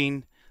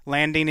 coaching,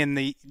 landing in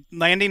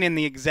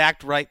the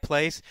exact right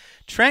place.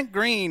 Trent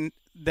Green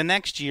the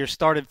next year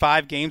started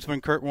 5 games when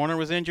Kurt Warner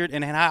was injured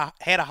and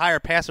had a higher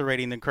passer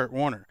rating than Kurt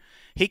Warner.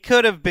 He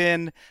could have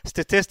been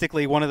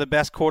statistically one of the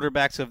best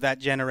quarterbacks of that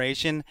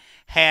generation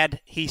had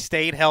he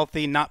stayed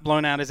healthy, not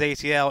blown out his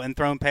ACL, and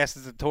thrown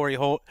passes to Torrey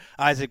Holt,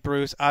 Isaac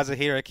Bruce,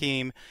 Azahir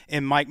Hakeem,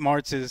 and Mike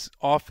Martz's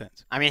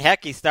offense. I mean,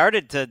 heck, he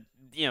started to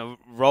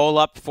roll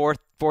up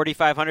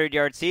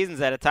 4,500-yard seasons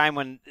at a time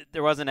when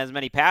there wasn't as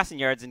many passing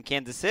yards in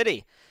Kansas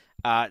City.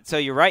 So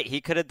you're right.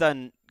 He could have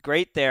done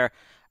great there.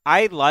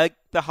 I like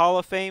the Hall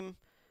of Fame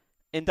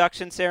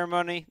induction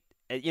ceremony.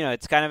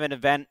 It's kind of an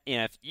event.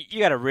 You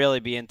got to really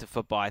be into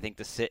football, I think,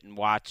 to sit and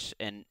watch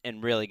and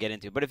really get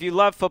into it. But if you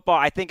love football,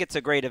 I think it's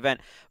a great event.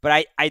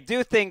 But I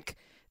do think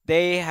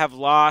they have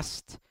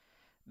lost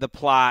the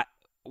plot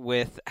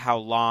with how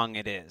long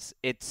it is.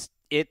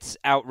 It's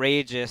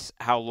outrageous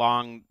how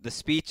long the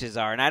speeches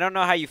are. And I don't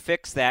know how you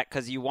fix that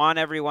because you want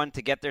everyone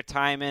to get their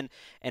time in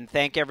and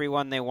thank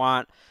everyone they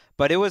want.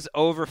 But it was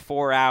over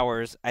 4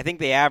 hours. I think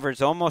they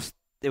averaged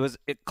it was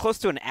close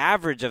to an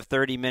average of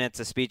 30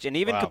 minutes of speech. And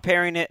even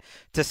comparing it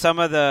to some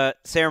of the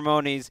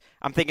ceremonies,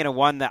 I'm thinking of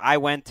one that I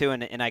went to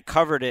and I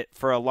covered it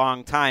for a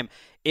long time.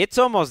 It's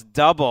almost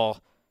double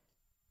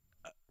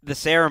the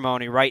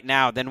ceremony right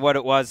now than what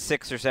it was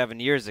 6 or 7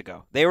 years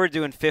ago. They were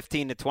doing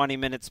 15 to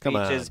 20-minute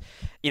speeches.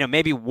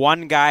 Maybe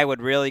one guy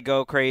would really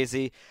go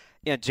crazy.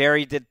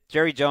 Jerry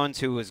Jones,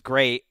 who was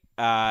great,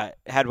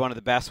 had one of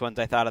the best ones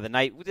I thought of the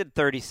night. We did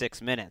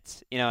 36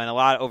 minutes, and a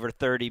lot over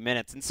 30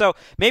 minutes. And so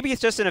maybe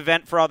it's just an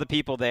event for all the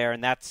people there,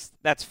 and that's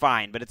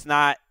fine. But it's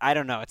not. I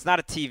don't know. It's not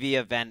a TV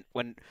event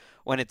when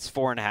it's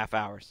 4.5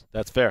 hours.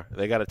 That's fair.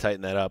 They got to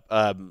tighten that up.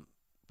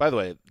 By the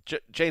way,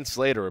 Jane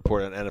Slater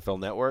reported on NFL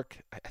Network.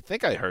 I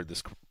think I heard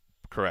this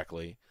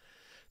correctly,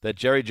 that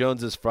Jerry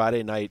Jones's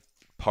Friday night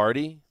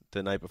party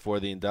the night before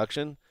the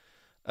induction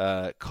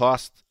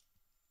cost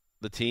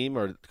the team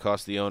or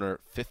cost the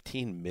owner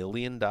 $15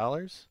 million?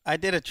 I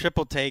did a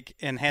triple take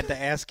and had to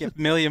ask if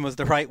million was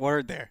the right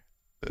word there.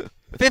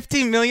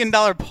 $15 million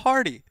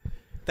party.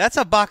 That's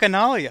a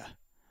bacchanalia.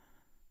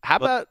 How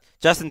about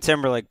Justin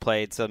Timberlake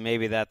played, so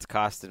maybe that's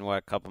costing,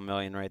 a couple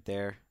million right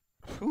there.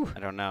 Whew. I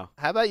don't know.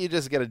 How about you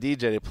just get a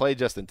DJ to play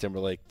Justin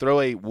Timberlake,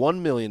 throw a $1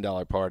 million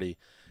party,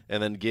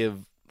 and then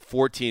give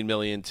 $14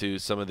 million to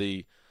some of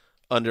the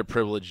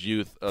underprivileged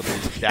youth of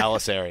the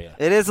Dallas area?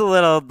 It is a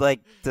little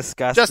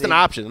disgusting. Just an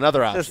option,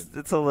 another option.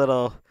 It's a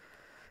little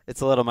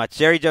much.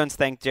 Jerry Jones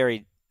thanked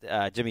Jimmy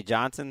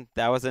Johnson.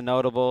 That was a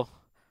notable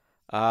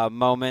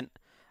moment.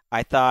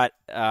 I thought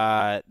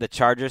the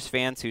Chargers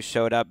fans who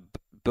showed up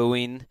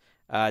booing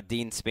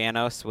Dean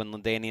Spanos when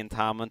LaDainian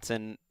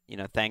Tomlinson,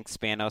 thanked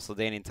Spanos.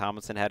 LaDainian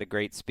Tomlinson had a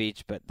great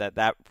speech, but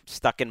that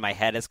stuck in my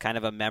head as kind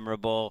of a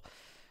memorable,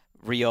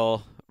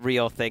 real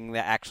thing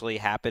that actually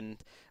happened.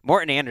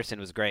 Morton Anderson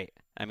was great.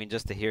 I mean,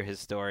 just to hear his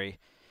story.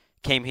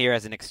 Came here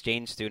as an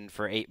exchange student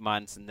for 8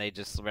 months, and they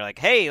just were like,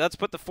 hey, let's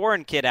put the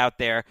foreign kid out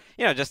there,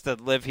 just to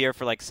live here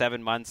for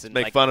 7 months. And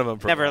make fun of him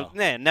for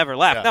never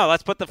left. Yeah. No,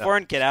 let's put the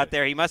foreign kid out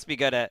there. He must be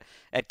good at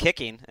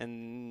kicking,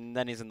 and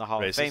then he's in the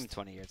Hall of Fame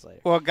 20 years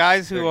later. Well,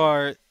 guys who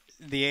are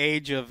the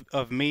age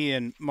of me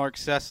and Mark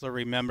Sessler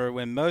remember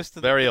when most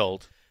of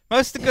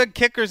the good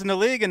kickers in the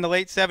league in the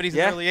late 70s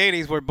and early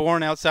 80s were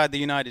born outside the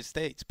United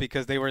States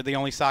because they were the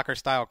only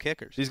soccer-style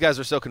kickers. These guys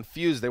were so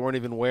confused they weren't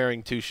even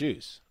wearing 2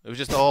 shoes. It was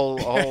just a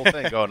whole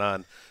thing going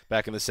on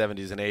back in the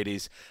 70s and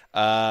 80s.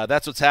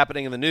 That's what's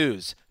happening in the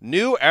news.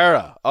 New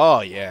Era.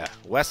 Oh, yeah.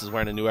 Wes is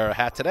wearing a New Era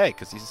hat today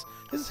because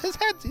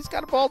he's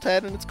got a bald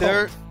head and it's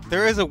cold.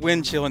 There is a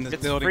wind chill in this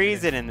building. It's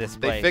freezing in this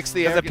place. They fixed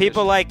the air conditioning.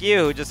 People like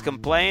you who just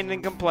complain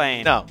and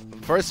complain. No.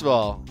 First of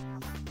all,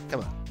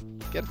 come on.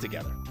 Get it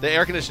together. The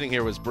air conditioning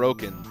here was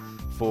broken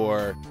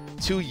for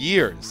 2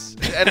 years.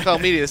 NFL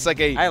Media, it's like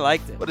I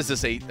liked it. What is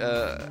this,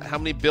 how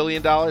many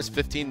 $billion?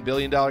 $15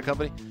 billion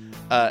company?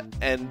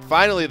 And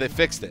finally they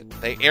fixed it.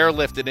 They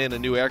airlifted in a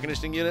new air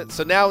conditioning unit.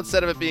 So now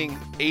instead of it being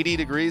 80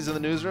 degrees in the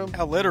newsroom.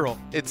 How literal.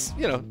 It's,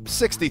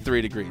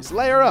 63 degrees.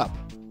 Layer up.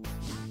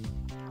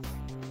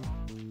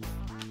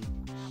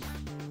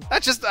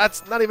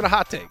 That's not even a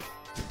hot take.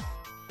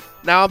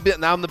 Now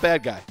I'm the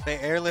bad guy. They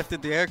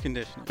airlifted the air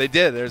conditioner. They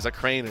did. There's a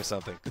crane or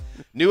something.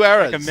 New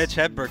Era's. Like a Mitch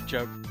Hedberg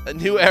joke. A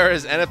New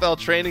Era's NFL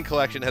training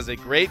collection has a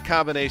great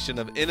combination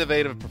of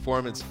innovative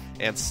performance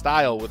and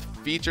style with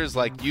features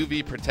like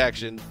UV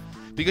protection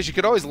because you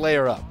could always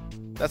layer up.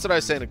 That's what I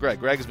was saying to Greg.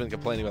 Greg has been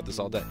complaining about this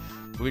all day.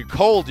 When you're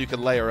cold, you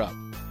can layer up.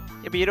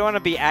 Yeah, but you don't want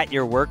to be at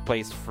your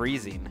workplace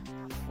freezing.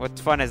 What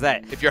fun is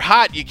that? If you're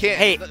hot, you can't.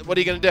 Hey, what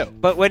are you going to do?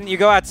 But when you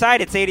go outside,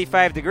 it's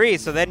 85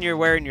 degrees, so then you're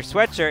wearing your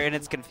sweatshirt, and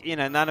it's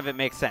none of it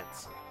makes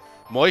sense.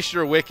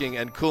 moisture wicking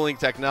and cooling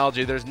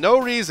technology. There's no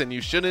reason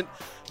you shouldn't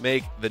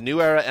make the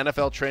New Era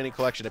NFL Training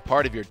Collection a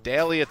part of your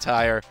daily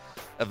attire.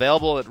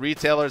 Available at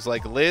retailers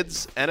like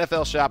Lids,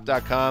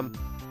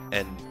 NFLshop.com,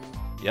 and,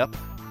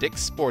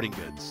 Dick's Sporting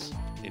Goods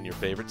in your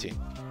favorite team.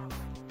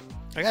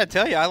 I got to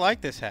tell you, I like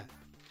this hat.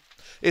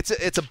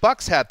 It's a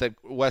Bucks hat that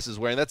Wes is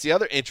wearing. That's the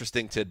other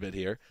interesting tidbit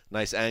here.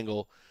 Nice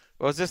angle.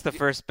 Well, was this the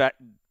first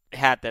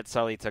hat that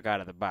Sully took out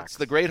of the box? It's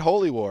the Great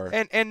Holy War.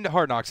 And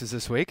Hard Knocks is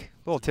this week.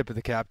 A little tip of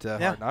the cap to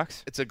Hard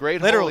Knocks. It's a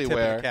great Literal holy tip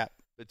wear of the cap.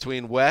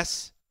 between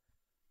Wes,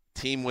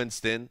 Team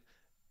Winston,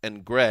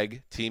 and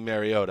Greg, Team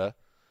Mariota,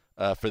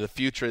 for the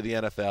future of the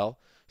NFL.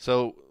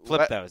 So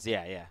flip those,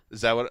 yeah.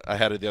 Is that what I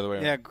had it the other way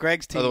around? Yeah,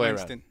 Greg's Team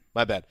Winston. Around.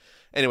 My bad.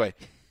 Anyway,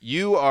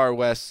 you are,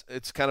 Wes.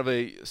 It's kind of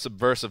a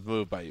subversive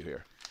move by you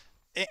here.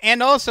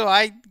 And also,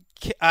 I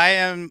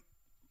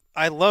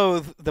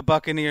loathe the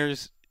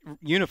Buccaneers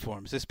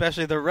uniforms,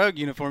 especially the rogue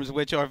uniforms,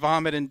 which are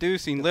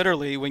vomit-inducing,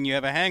 literally, when you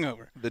have a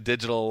hangover. The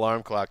digital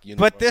alarm clock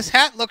uniform. But this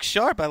hat looks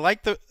sharp. I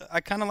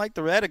kind of like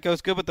the red. It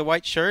goes good with the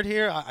white shirt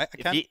here.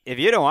 If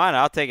you don't want it,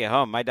 I'll take it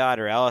home. My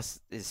daughter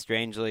Ellis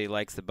strangely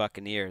likes the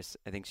Buccaneers.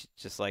 I think she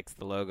just likes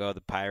the logo,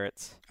 the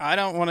Pirates. I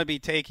don't want to be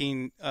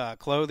taking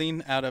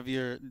clothing out of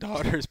your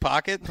daughter's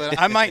pocket, but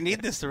I might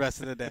need this the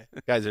rest of the day.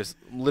 Guys, there's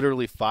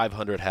literally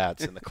 500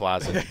 hats in the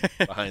closet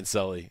behind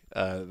Sully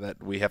that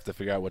we have to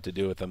figure out what to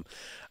do with them.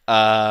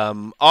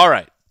 All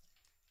right.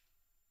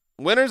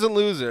 Winners and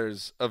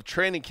losers of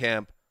training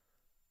camp,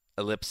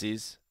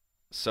 ellipses,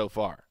 so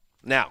far.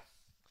 Now.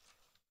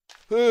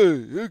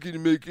 Hey, how can you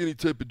make any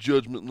type of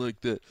judgment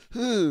like that?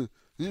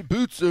 Your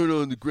boots aren't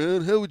on the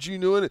ground. How would you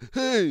know it?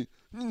 Hey,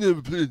 you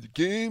never played the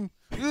game.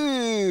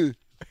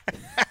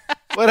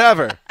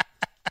 Whatever.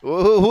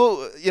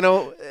 Who get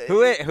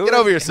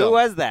over yourself. Who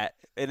was that?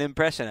 An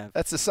impression of?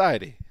 That's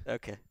society.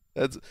 Okay.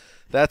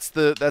 That's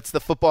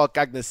the football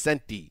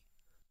cognoscenti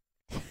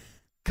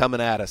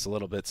coming at us a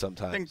little bit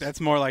sometimes. I think that's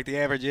more like the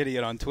average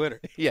idiot on Twitter.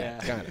 Yeah.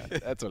 Kind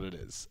of. That's what it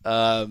is.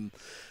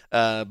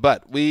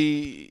 But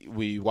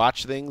we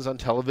watch things on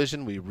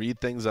television. We read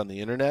things on the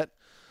internet.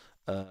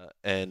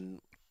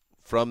 And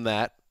from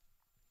that,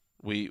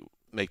 we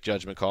make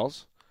judgment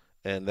calls.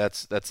 And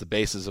that's the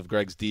basis of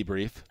Greg's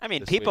debrief. I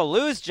mean, people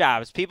lose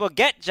jobs. People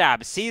get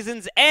jobs.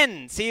 Seasons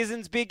end.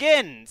 Seasons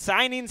begin.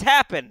 Signings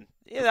happen.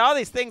 All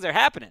these things are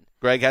happening.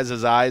 Greg has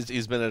his eyes.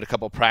 He's been at a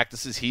couple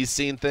practices. He's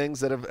seen things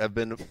that have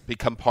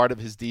become part of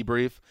his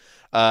debrief.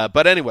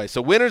 But anyway,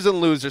 so winners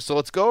and losers. So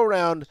let's go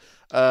around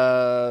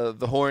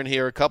the horn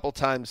here a couple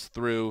times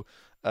through.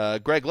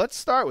 Greg, let's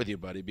start with you,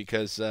 buddy,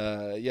 because,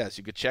 yes,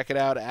 you could check it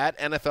out at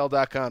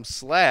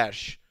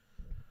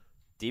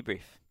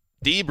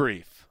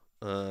NFL.com/debrief.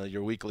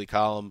 Your weekly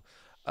column.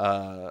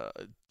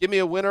 Give me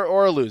a winner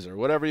or a loser,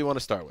 whatever you want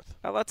to start with.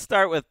 Let's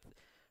start with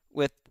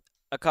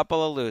a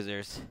couple of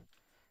losers.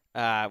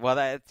 Well,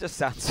 that just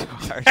sounds so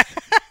hard.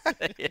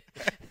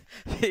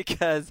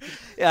 because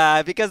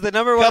the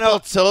number one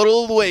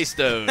total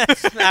wastos.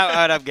 That's not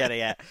what I'm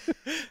getting at.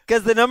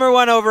 Because the number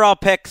one overall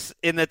picks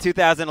in the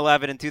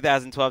 2011 and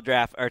 2012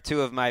 draft are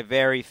two of my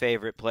very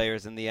favorite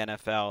players in the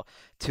NFL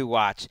to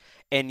watch.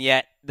 And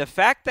yet, the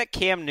fact that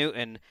Cam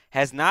Newton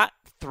has not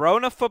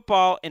thrown a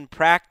football in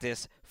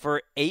practice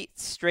for 8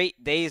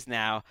 straight days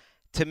now,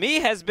 to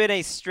me, has been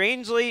a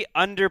strangely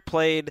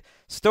underplayed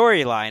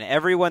storyline.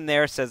 Everyone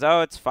there says,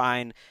 oh, it's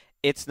fine.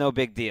 It's no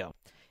big deal.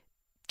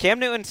 Cam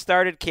Newton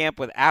started camp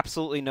with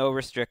absolutely no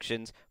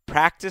restrictions,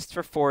 practiced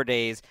for 4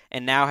 days,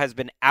 and now has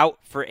been out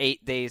for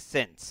 8 days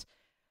since.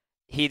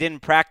 He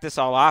didn't practice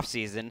all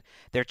offseason.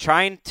 They're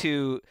trying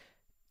to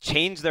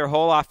change their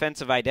whole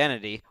offensive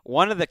identity.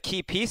 One of the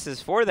key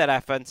pieces for that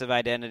offensive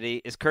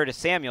identity is Curtis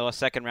Samuel, a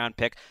second-round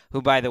pick,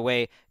 who, by the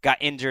way, got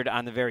injured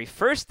on the very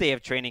first day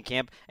of training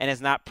camp and has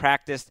not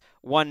practiced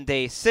 1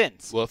 day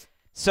since. Woof.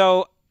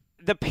 So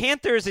the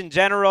Panthers in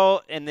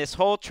general and this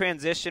whole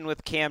transition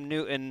with Cam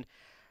Newton,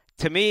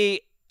 to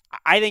me,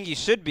 I think you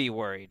should be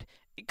worried.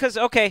 Because,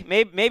 okay,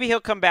 maybe he'll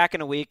come back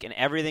in a week and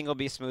everything will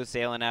be smooth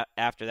sailing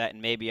after that,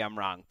 and maybe I'm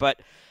wrong.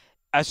 But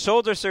a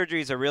shoulder surgery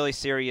is a really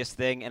serious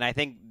thing, and I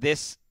think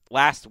this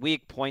last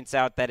week points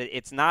out that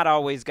it's not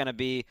always going to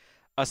be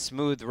a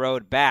smooth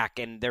road back,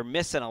 and they're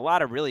missing a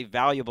lot of really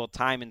valuable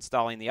time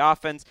installing the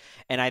offense.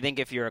 And I think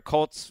if you're a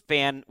Colts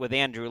fan with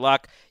Andrew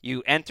Luck,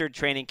 you entered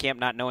training camp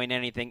not knowing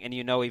anything, and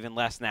you know even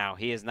less now.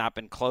 He has not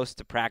been close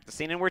to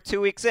practicing, and we're 2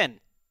 weeks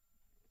in.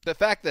 The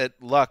fact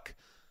that Luck,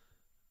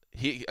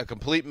 a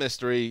complete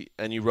mystery,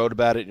 and you wrote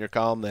about it in your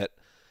column that,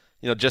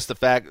 just the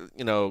fact,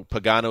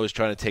 Pagano is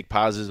trying to take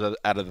positives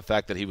out of the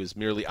fact that he was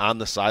merely on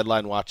the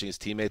sideline watching his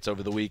teammates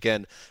over the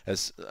weekend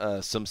as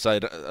a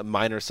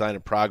minor sign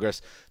of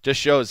progress, just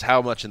shows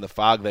how much in the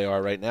fog they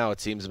are right now,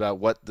 it seems, about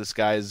what this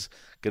guy's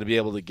going to be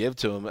able to give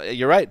to him.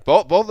 You're right.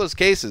 Both those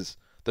cases,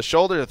 the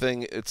shoulder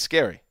thing, it's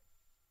scary.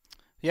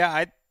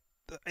 Yeah,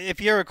 if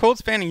you're a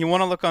Colts fan and you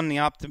want to look on the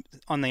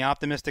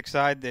optimistic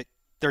side, that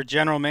their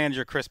general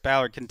manager, Chris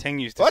Ballard,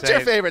 continues to What's your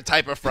favorite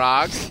type of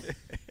frogs?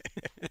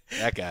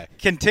 That guy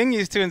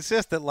continues to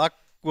insist that Luck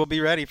will be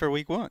ready for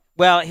week 1.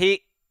 Well,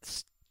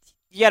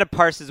 you got to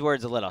parse his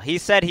words a little. He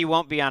said he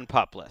won't be on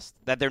PUP list,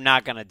 that they're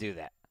not going to do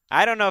that.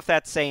 I don't know if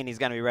that's saying he's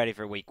going to be ready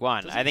for week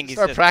 1. I think he's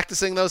start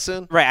practicing though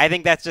soon. Right. I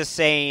think that's just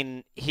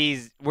saying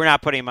we're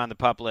not putting him on the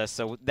PUP list,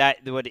 so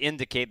that would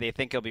indicate they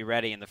think he'll be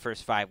ready in the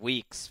first 5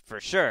 weeks for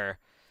sure.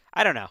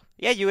 I don't know.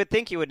 Yeah, you would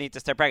think he would need to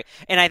start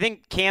practicing. And I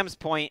think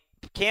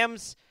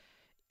Cam's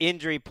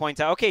injury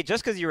points out, okay,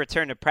 just because you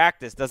return to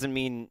practice doesn't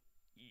mean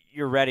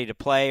you're ready to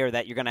play or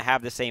that you're going to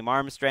have the same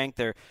arm strength,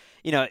 or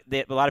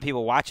a lot of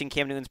people watching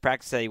Cam Newton's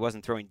practice say he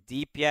wasn't throwing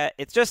deep yet.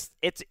 It's just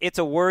it's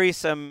a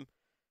worrisome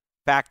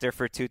factor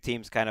for two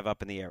teams kind of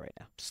up in the air right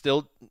now.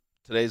 Still,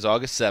 today's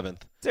August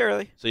 7th. It's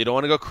early. So you don't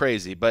want to go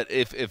crazy. But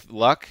if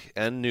Luck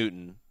and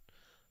Newton,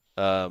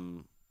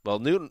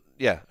 Newton,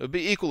 yeah, it would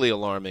be equally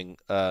alarming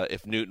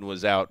if Newton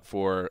was out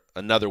for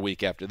another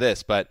week after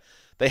this. But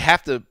they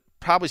have to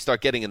probably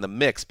start getting in the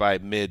mix by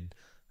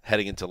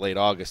heading into late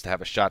August to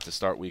have a shot to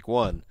start week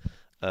 1.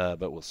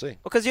 But we'll see.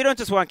 Because you don't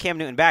just want Cam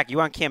Newton back. You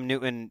want Cam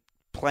Newton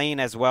playing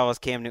as well as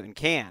Cam Newton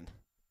can.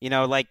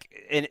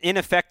 Like an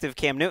ineffective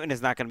Cam Newton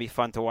is not going to be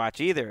fun to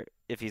watch either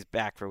if he's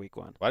back for week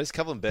 1. Why does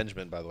Kelvin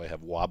Benjamin, by the way,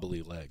 have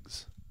wobbly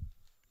legs?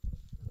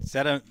 Is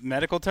that a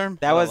medical term?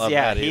 That was,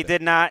 yeah. He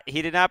did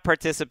not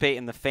participate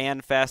in the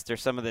Fan Fest or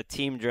some of the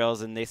team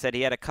drills, and they said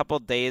he had a couple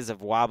days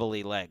of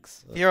wobbly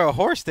legs. You're a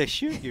horse, they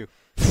shoot you.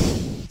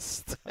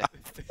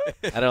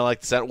 I don't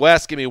like the sound.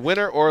 Wes, give me a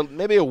winner or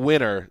maybe a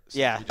winner.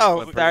 Yeah.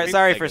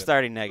 Sorry for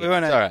starting negative. We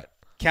want to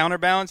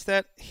counterbalance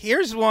that.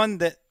 Here's one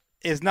that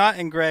is not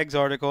in Greg's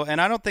article,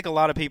 and I don't think a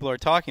lot of people are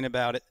talking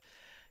about it.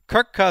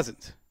 Kirk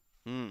Cousins.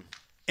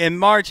 In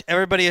March,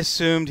 everybody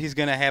assumed he's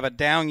going to have a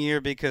down year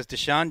because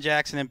Deshaun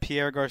Jackson and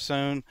Pierre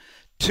Garcon,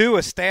 2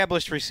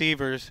 established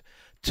receivers,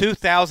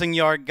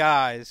 2,000-yard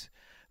guys,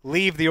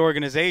 leave the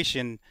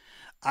organization.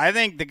 I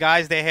think the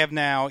guys they have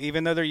now,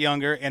 even though they're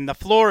younger and the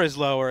floor is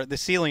lower, the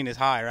ceiling is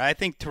higher. I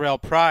think Terrell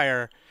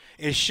Pryor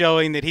is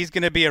showing that he's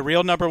going to be a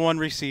real number 1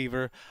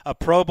 receiver, a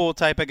Pro Bowl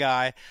type of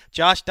guy.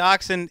 Josh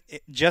Doxson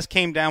just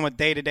came down with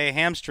day-to-day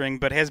hamstring,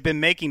 but has been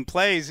making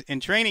plays in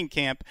training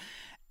camp.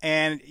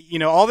 And,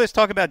 all this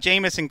talk about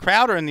Jamison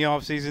Crowder in the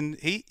offseason,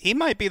 he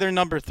might be their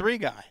number 3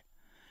 guy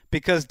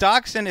because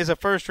Doxson is a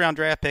first-round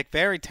draft pick,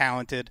 very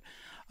talented.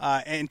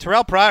 And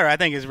Terrell Pryor, I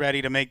think, is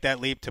ready to make that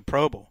leap to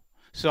Pro Bowl.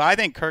 So I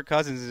think Kirk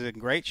Cousins is in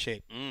great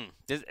shape.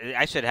 This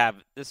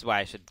is why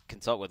I should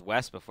consult with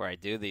Wes before I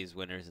do these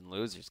winners and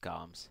losers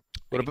columns.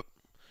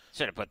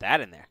 Should have put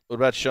that in there. What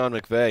about Sean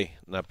McVay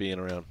not being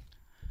around?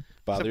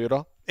 Bother you at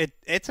all?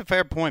 It's a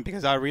fair point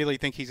because I really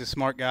think he's a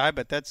smart guy,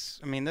 but that's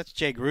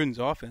Jay Gruden's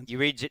offense. You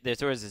read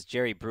there was this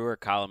Jerry Brewer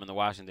column in the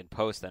Washington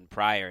Post on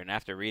Pryor, and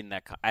after reading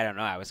that, I don't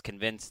know, I was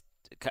convinced,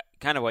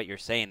 kind of what you're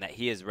saying, that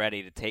he is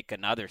ready to take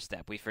another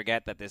step. We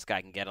forget that this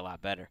guy can get a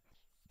lot better.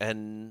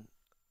 And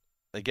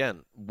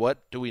again,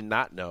 what do we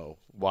not know?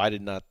 Why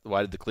did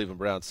the Cleveland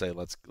Browns say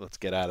let's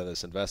get out of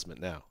this investment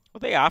now? Well,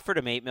 they offered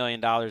him $8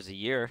 million a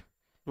year.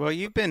 Well,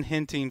 you've been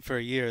hinting for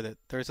a year that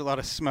there's a lot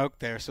of smoke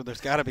there, so there's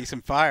got to be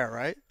some fire,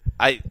 right?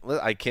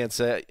 I can't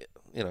say,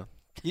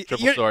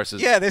 triple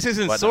sources. Yeah, this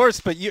isn't source,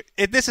 but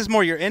this is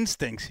more your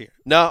instincts here.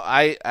 No,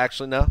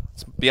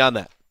 it's beyond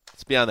that.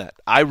 It's beyond that.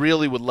 I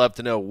really would love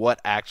to know what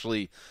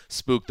actually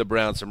spooked the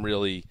Browns from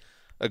really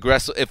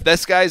aggressive. If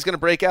this guy is going to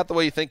break out the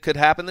way you think could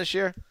happen this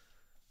year,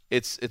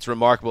 it's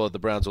remarkable that the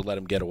Browns will let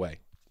him get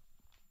away.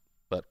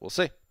 But we'll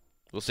see.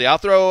 We'll see. I'll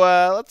throw,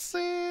 let's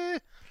see.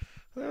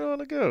 Where do I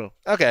want to go?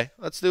 Okay,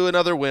 let's do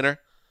another winner.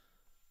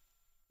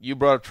 You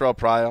brought up Terrell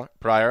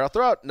Pryor. I'll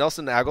throw out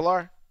Nelson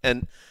Aguilar.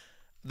 And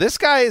this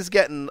guy is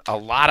getting a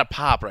lot of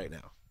pop right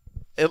now.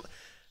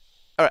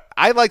 All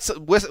right,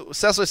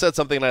 Sessler said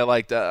something I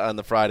liked on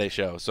the Friday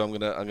show, so I'm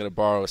gonna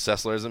borrow a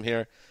Sesslerism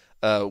here.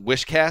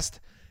 Wishcast.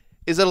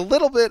 Is it a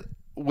little bit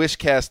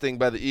wishcasting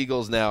by the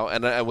Eagles now?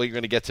 And we're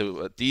going to get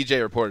to DJ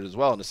reported as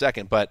well in a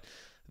second, but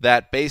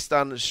that based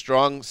on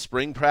strong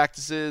spring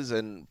practices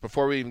and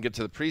before we even get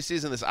to the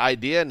preseason, this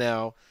idea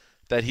now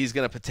that he's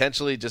going to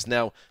potentially just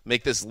now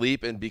make this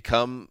leap and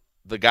become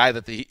the guy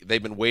that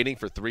they've been waiting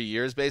for 3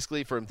 years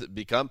basically for him to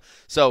become.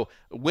 So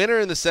winner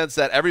in the sense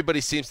that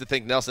everybody seems to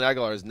think Nelson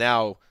Aguilar is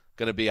now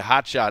going to be a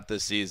hot shot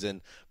this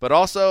season, but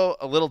also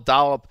a little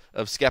dollop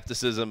of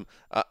skepticism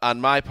on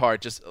my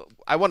part. Just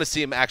I want to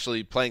see him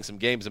actually playing some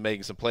games and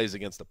making some plays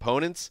against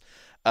opponents.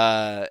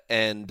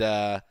 And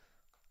I'd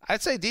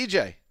say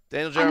DJ.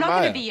 Daniel Jeremiah. I'm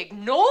not going to be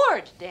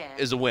ignored, Dan.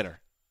 Is a winner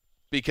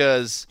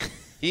because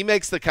he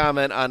makes the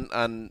comment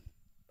on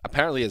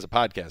apparently as a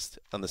podcast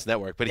on this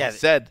network, but he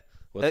said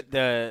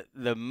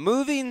the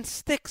Moving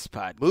Sticks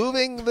podcast.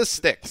 Moving the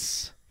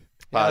Sticks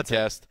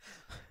podcast.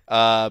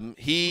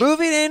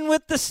 Moving in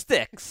with the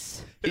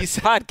Sticks. He's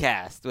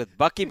podcast with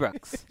Bucky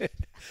Brooks.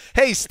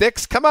 Hey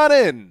Sticks, come on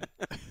in.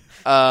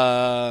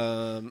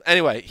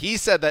 Anyway, he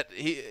said that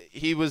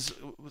he was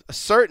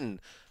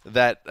certain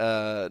that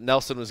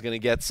Nelson Aguilar was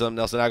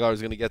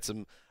going to get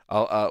some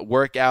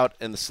work out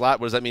in the slot.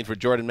 What does that mean for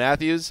Jordan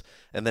Matthews?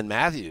 And then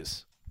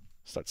Matthews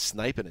starts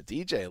sniping at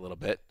DJ a little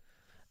bit.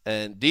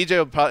 And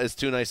DJ is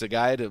too nice a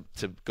guy to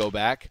go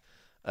back.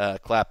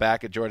 clap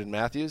back at Jordan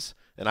Matthews,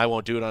 and I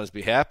won't do it on his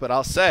behalf, but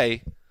I'll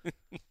say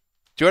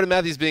Jordan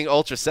Matthews being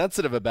ultra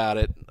sensitive about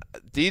it.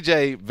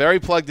 DJ very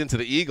plugged into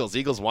the Eagles.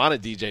 Eagles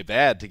wanted DJ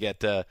bad to get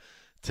to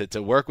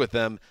work with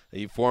them.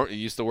 He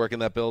used to work in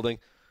that building.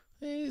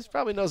 He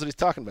probably knows what he's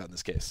talking about in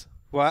this case.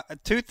 Well,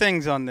 2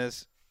 things on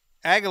this.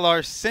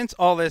 Aguilar, since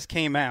all this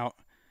came out,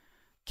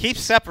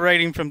 keeps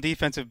separating from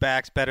defensive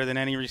backs better than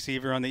any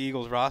receiver on the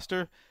Eagles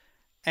roster,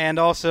 and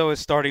also is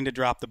starting to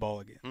drop the ball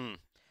again.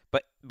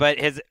 But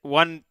his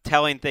one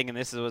telling thing, and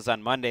this was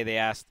on Monday, they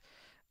asked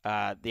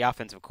the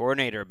offensive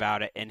coordinator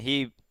about it, and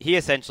he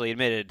essentially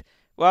admitted,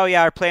 well,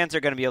 yeah, our plans are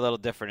going to be a little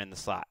different in the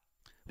slot.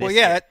 Well,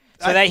 yeah.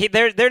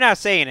 They're now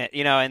saying it,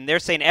 and they're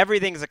saying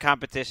everything's a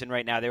competition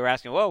right now. They were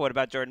asking, well, what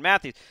about Jordan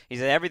Matthews? He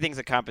said everything's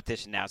a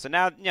competition now. So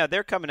now,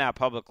 they're coming out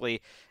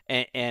publicly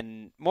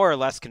and more or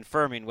less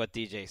confirming what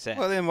DJ said.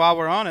 Well, then while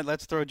we're on it,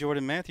 let's throw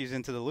Jordan Matthews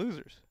into the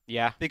losers.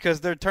 Yeah.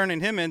 Because they're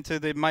turning him into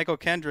the Michael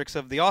Kendricks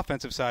of the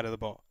offensive side of the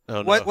ball.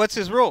 Oh, no. What's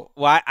his role?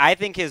 Well, I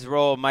think his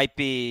role might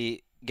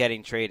be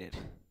getting traded.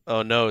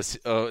 Oh, no. Is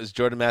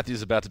Jordan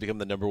Matthews about to become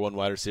the number 1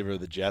 wide receiver of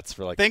the Jets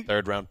for the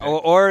third-round pick?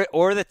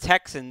 Or the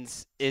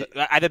Texans.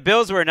 The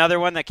Bills were another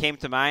one that came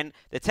to mind.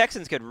 The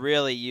Texans could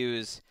really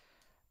use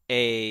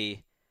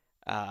a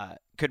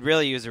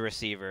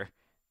receiver,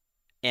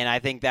 and I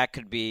think that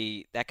could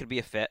be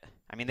a fit.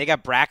 I mean, they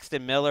got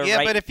Braxton Miller. Yeah,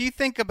 right? But if you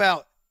think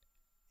about,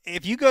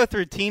 if you go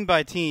through team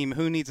by team,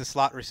 who needs a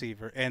slot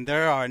receiver? And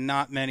there are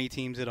not many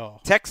teams at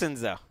all.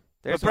 Texans, though.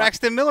 But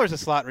Braxton Miller's a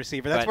slot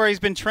receiver. That's where he's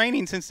been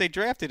training since they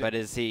drafted him. But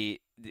is he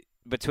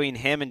between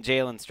him and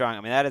Jalen Strong?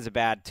 I mean, that is a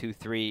bad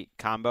 2-3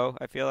 combo.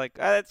 I feel like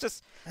it's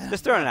just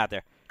throwing it out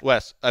there.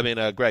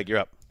 Greg, you're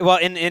up. Well,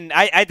 and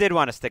I did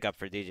want to stick up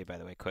for DJ, by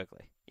the way,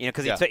 quickly.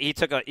 Because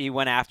he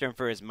went after him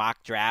for his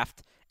mock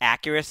draft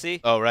accuracy.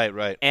 Oh,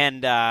 right.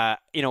 And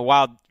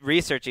while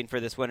researching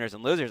for this winners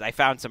and losers, I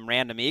found some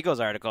random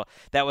Eagles article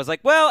that was like,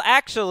 well,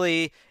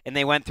 actually, and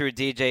they went through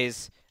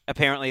DJ's.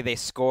 Apparently, they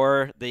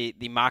score the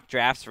mock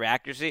drafts for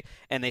accuracy,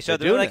 and they showed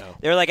they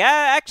were like,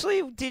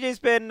 actually, DJ's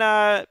been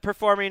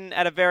performing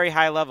at a very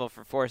high level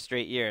for 4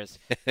 straight years.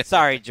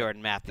 Sorry,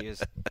 Jordan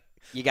Matthews,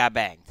 you got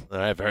banged. All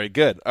right, very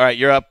good. All right,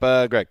 you're up,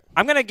 Greg.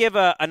 I'm gonna give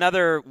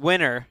another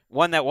winner,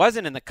 one that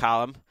wasn't in the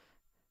column.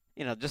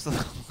 Just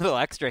a little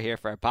extra here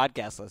for our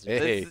podcast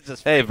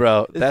listeners. Hey,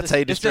 bro, that's how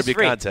you distribute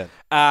content.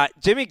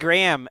 Jimmy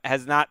Graham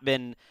has not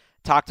been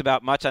talked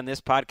about much on this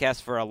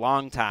podcast for a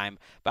long time,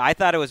 but I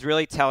thought it was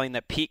really telling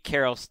that Pete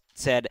Carroll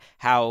said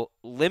how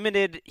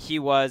limited he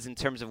was in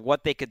terms of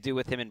what they could do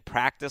with him in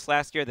practice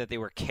last year, that they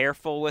were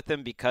careful with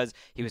him because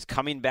he was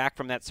coming back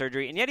from that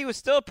surgery, and yet he was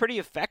still pretty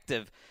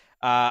effective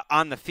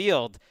on the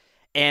field.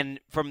 And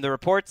from the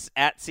reports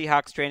at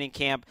Seahawks training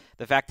camp,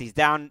 the fact he's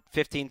down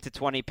 15 to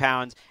 20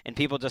 pounds and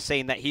people just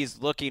saying that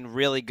he's looking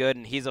really good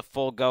and he's a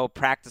full go,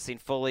 practicing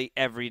fully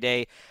every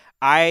day,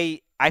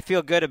 I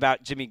feel good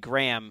about Jimmy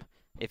Graham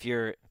if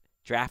you're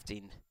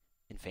drafting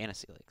in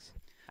fantasy leagues.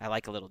 I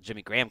like a little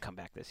Jimmy Graham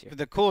comeback this year.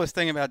 The coolest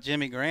thing about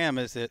Jimmy Graham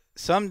is that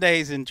some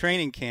days in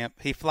training camp,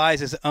 he flies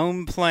his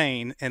own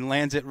plane and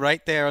lands it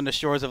right there on the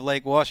shores of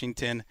Lake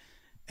Washington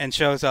and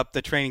shows up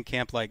the training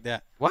camp like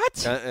that.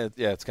 What?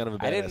 Yeah, it's kind of a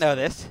bad I didn't know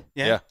this.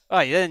 Yeah.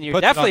 Oh, then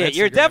you're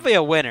definitely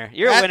a winner.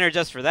 You're a winner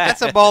just for that.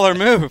 That's a baller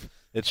move.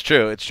 It's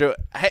true.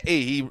 Hey,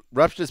 he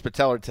ruptured his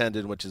patellar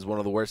tendon, which is one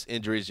of the worst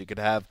injuries you could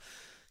have.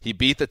 He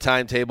beat the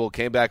timetable,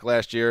 came back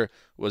last year,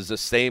 was the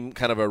same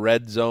kind of a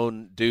red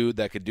zone dude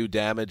that could do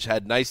damage,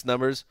 had nice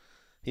numbers.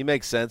 He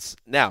makes sense.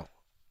 Now,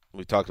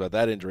 we talked about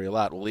that injury a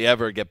lot. Will he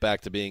ever get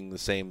back to being the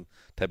same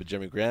type of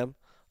Jimmy Graham?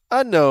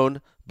 Unknown,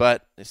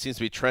 but it seems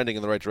to be trending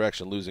in the right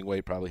direction. Losing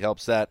weight probably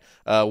helps that.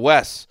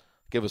 Wes,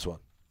 give us one.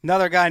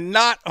 Another guy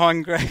not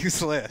on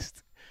Greg's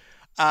list.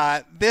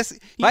 I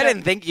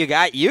didn't think you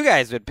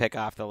guys would pick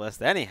off the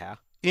list anyhow.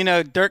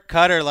 Dirk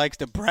Cutter likes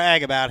to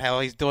brag about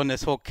how he's doing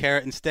this whole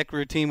carrot and stick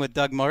routine with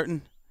Doug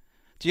Martin.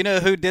 Do you know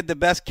who did the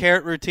best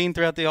carrot routine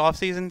throughout the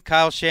offseason?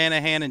 Kyle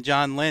Shanahan and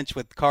John Lynch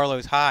with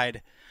Carlos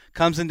Hyde.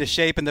 Comes into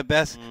camp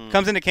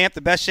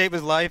the best shape of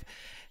his life.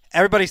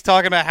 Everybody's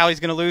talking about how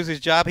he's going to lose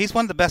his job. He's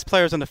one of the best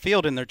players on the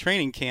field in their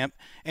training camp,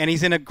 and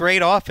he's in a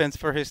great offense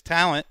for his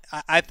talent.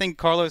 I think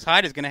Carlos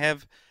Hyde is going to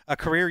have a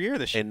career year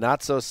this year. A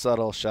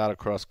not-so-subtle shot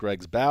across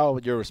Greg's bow.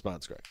 Your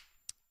response, Greg?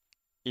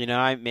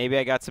 Maybe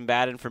I got some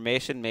bad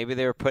information. Maybe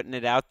they were putting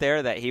it out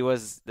there that he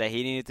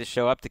needed to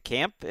show up to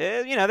camp.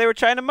 They were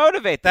trying to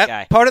motivate the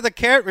guy. Part of the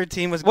carrot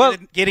routine was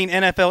getting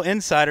NFL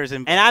insiders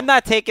involved. And I'm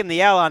not taking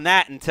the L on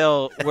that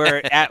until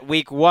we're at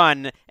week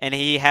 1 and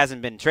he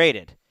hasn't been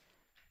traded.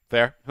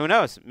 Fair. Who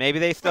knows? Maybe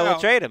they still will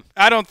trade him.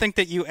 I don't think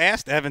that you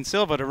asked Evan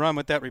Silva to run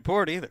with that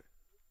report either.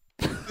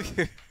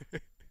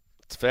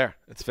 It's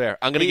fair.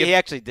 He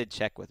actually did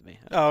check with me.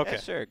 Oh, okay. Yeah,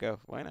 sure, go.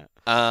 Why not?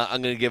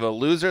 I'm going to give a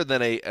loser,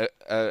 then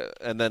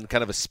and then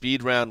kind of a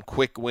speed round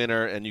quick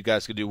winner, and you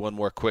guys could do one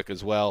more quick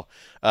as well.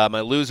 My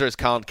loser is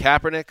Colin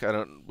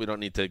Kaepernick. We don't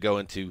need to go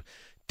into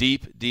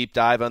deep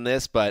dive on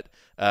this, but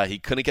he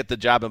couldn't get the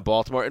job in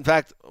Baltimore. In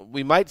fact,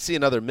 we might see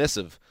another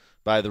missive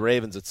by the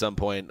Ravens at some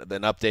point,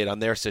 an update on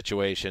their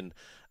situation.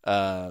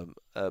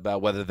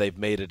 about whether they've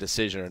made a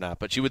decision or not.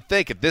 But you would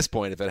think at this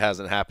point, if it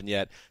hasn't happened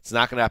yet, it's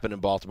not going to happen in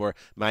Baltimore.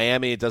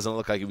 Miami, it doesn't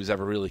look like it was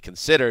ever really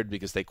considered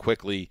because they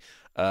quickly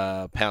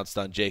pounced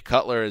on Jay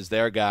Cutler as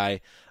their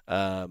guy.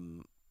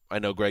 I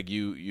know, Greg,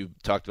 you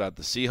talked about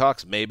the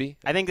Seahawks, maybe?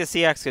 I think the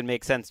Seahawks could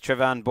make sense.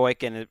 Trevon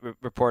Boykin is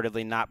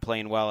reportedly not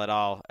playing well at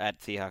all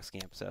at Seahawks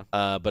camp. So,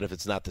 but if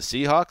it's not the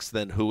Seahawks,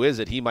 then who is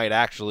it? He might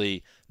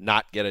actually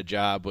not get a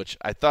job, which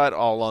I thought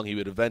all along he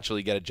would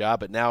eventually get a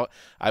job, but now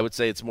I would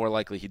say it's more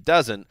likely he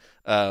doesn't.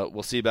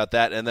 We'll see about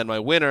that. And then my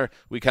winner,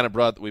 we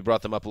brought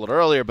them up a little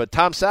earlier, but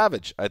Tom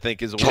Savage, I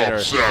think, is a winner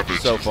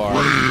so far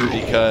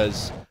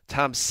because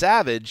Tom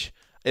Savage,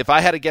 if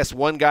I had to guess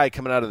one guy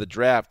coming out of the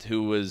draft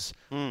who was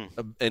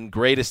in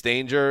greatest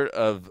danger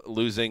of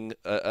losing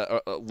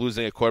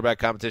a quarterback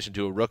competition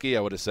to a rookie,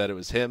 I would have said it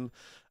was him.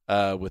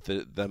 With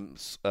them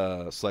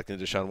selecting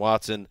Deshaun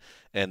Watson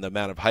and the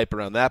amount of hype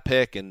around that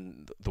pick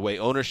and the way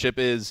ownership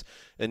is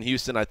in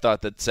Houston, I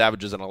thought that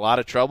Savage was in a lot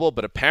of trouble.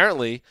 But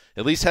apparently,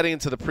 at least heading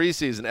into the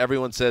preseason,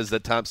 everyone says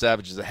that Tom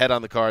Savage is ahead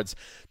on the cards.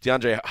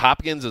 DeAndre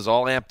Hopkins is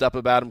all amped up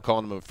about him,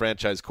 calling him a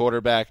franchise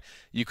quarterback.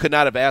 You could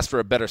not have asked for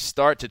a better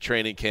start to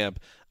training camp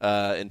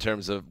in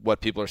terms of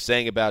what people are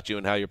saying about you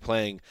and how you're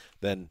playing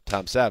than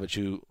Tom Savage,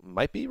 who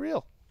might be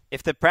real.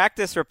 If the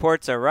practice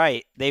reports are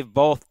right, they've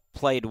both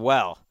played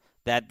well.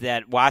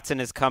 That Watson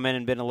has come in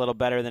and been a little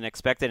better than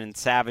expected, and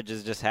Savage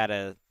has just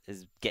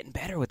is getting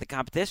better with the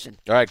competition.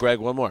 All right, Greg,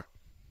 one more.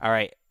 All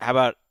right, how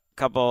about a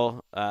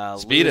couple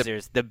Speed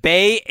losers? The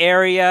Bay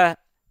Area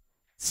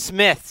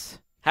Smiths.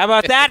 How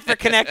about that for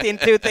connecting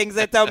two things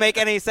that don't make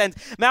any sense?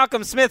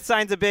 Malcolm Smith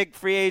signs a big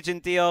free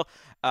agent deal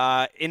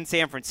in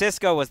San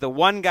Francisco, was the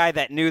one guy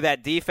that knew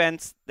that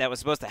defense that was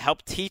supposed to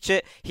help teach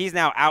it. He's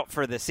now out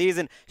for the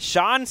season.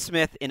 Sean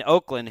Smith in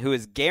Oakland, who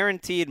is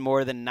guaranteed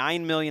more than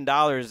 $9 million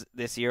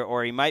this year,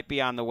 or he might be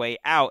on the way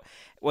out,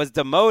 was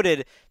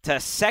demoted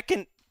to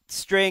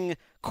second-string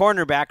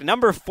cornerback,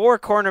 number 4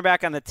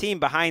 cornerback on the team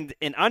behind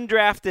an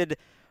undrafted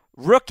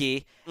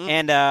rookie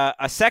and a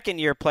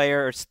second-year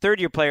player or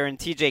third-year player in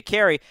TJ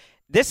Carey.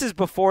 This is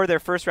before their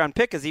first-round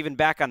pick is even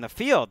back on the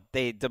field.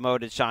 They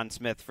demoted Sean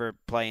Smith for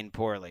playing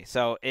poorly.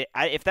 So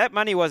if that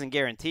money wasn't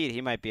guaranteed, he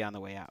might be on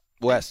the way out.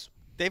 Wes.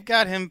 They've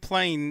got him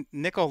playing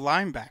nickel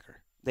linebacker.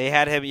 They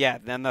had him, yeah.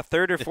 Then the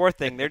third or fourth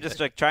thing, they're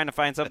just like trying to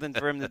find something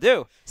for him to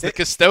do. It's the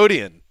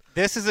custodian.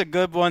 This is a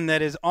good one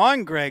that is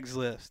on Greg's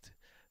list.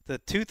 The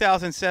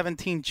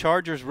 2017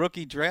 Chargers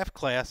rookie draft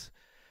class.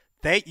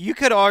 You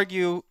could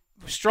argue,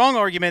 strong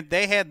argument,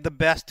 they had the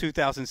best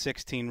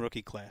 2016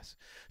 rookie class.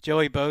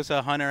 Joey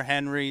Bosa, Hunter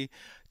Henry,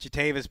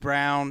 Jatavis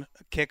Brown,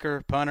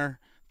 kicker, punter,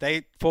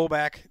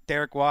 fullback,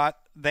 Derek Watt.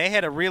 They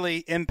had a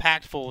really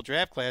impactful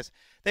draft class.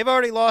 They've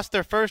already lost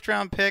their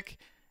first-round pick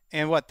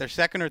and their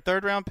second or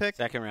third-round pick?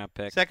 Second-round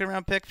pick.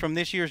 Second-round pick from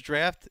this year's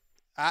draft.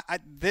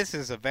 This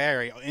is a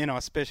very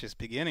inauspicious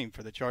beginning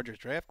for the Chargers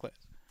draft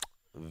class.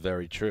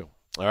 Very true.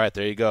 All right,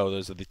 there you go.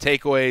 Those are the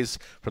takeaways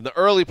from the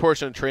early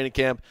portion of training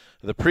camp.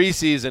 The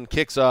preseason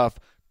kicks off.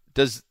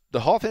 Does the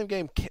Hall of Fame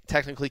game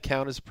technically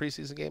count as a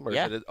preseason game, or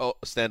is it a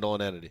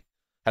standalone entity?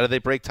 How do they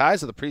break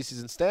ties with the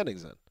preseason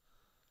standings then?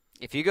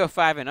 If you go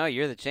 5-0,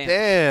 you're the champ.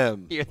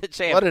 Damn. You're the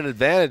champ. What an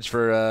advantage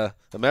for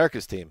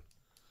America's team.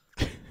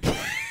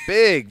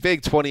 Big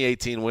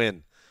 2018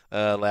 win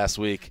last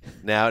week.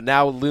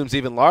 Now looms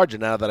even larger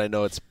now that I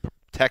know it's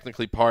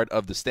technically part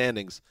of the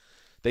standings.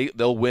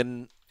 They'll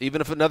win. Even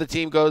if another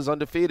team goes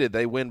undefeated,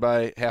 they win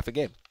by half a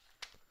game.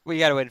 We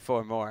got to win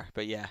 4 more,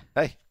 but yeah.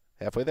 Hey,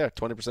 halfway there.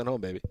 20%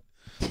 home, baby.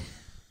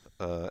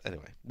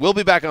 Anyway, we'll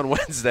be back on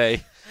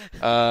Wednesday.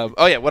 I'm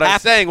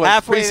saying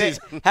was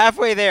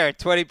halfway there,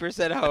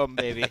 20% home,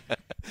 baby.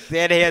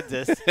 Dan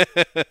Hansis,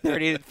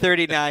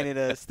 39 in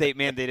a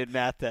state-mandated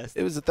math test.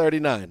 It was a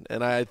 39,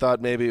 and I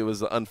thought maybe it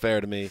was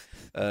unfair to me.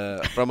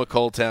 From a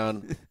coal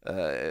town,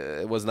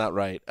 it was not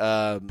right.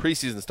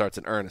 Preseason starts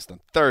in earnest on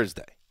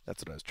Thursday.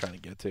 That's what I was trying to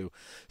get to.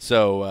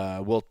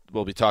 So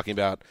we'll be talking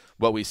about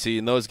what we see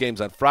in those games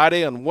on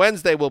Friday. On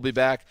Wednesday, we'll be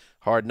back.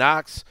 Hard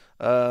Knocks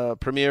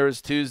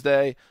premieres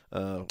Tuesday.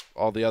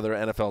 All the other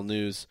NFL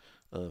news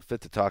fit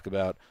to talk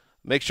about.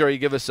 Make sure you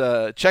give us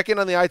check in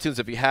on the iTunes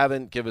if you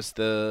haven't. Give us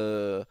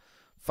the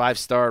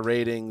 5-star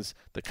ratings,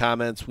 the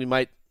comments. We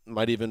might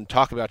even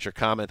talk about your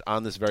comment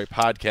on this very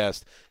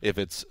podcast if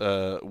it's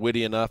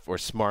witty enough or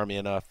smarmy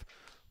enough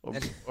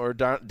or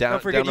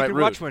Don't forget you can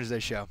rude. watch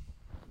Wednesday's show.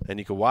 And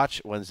you can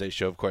watch Wednesday's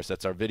show. Of course,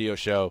 that's our video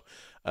show.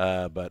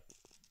 But we'll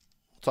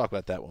talk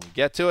about that when we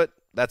get to it.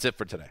 That's it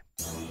for today.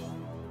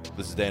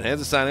 This is Dan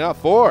Hansis signing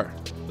off for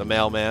the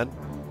mailman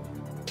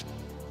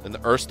and the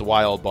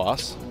erstwhile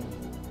boss.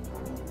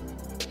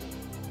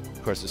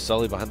 Of course, there's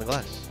Sully behind the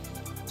glass.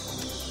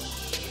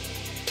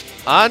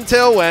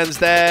 Until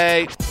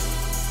Wednesday.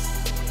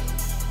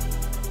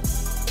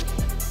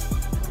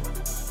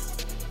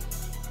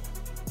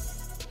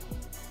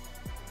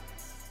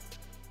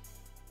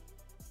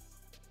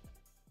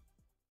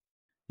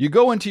 You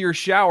go into your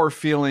shower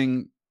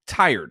feeling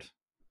tired,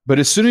 but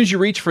as soon as you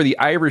reach for the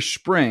Irish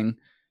Spring,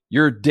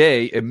 your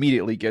day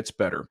immediately gets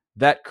better.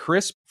 That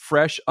crisp,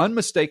 fresh,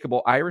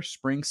 unmistakable Irish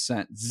Spring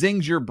scent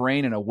zings your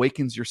brain and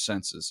awakens your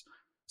senses.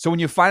 So when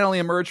you finally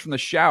emerge from the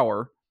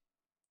shower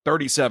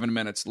 37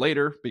 minutes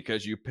later,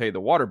 because you pay the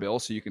water bill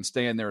so you can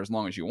stay in there as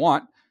long as you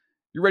want,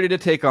 you're ready to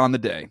take on the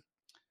day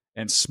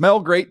and smell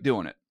great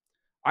doing it.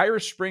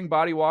 Irish Spring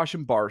Body Wash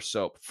and Bar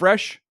Soap.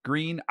 Fresh,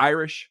 green,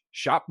 Irish.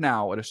 Shop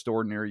now at a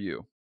store near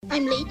you.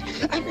 I'm late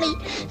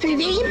for a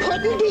very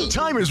important date.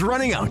 Time is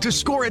running out to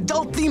score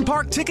adult theme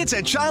park tickets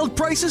at child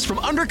prices from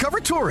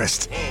Undercover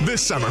Tourist.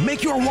 This summer,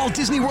 make your Walt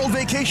Disney World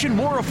vacation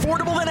more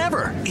affordable than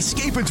ever.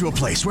 Escape into a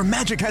place where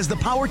magic has the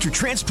power to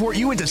transport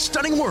you into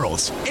stunning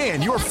worlds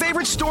and your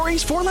favorite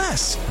stories for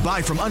less.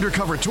 Buy from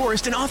Undercover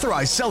Tourist, an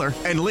authorized seller,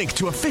 and link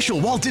to official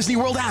Walt Disney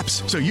World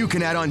apps so you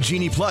can add on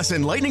Genie Plus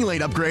and Lightning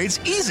Lane upgrades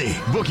easy.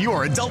 Book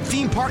your adult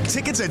theme park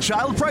tickets at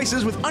child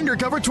prices with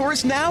Undercover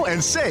Tourist now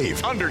and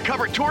save.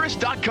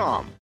 UndercoverTourist.com.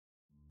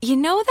 You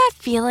know that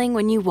feeling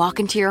when you walk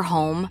into your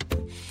home,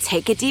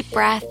 take a deep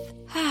breath,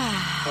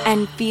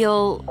 and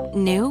feel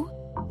new?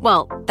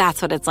 Well,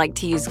 that's what it's like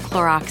to use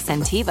Clorox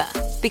Scentiva.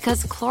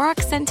 Because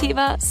Clorox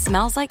Scentiva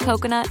smells like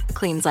coconut,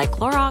 cleans like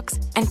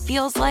Clorox, and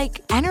feels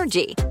like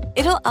energy.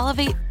 It'll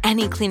elevate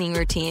any cleaning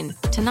routine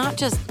to not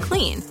just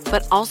clean,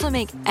 but also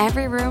make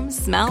every room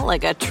smell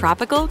like a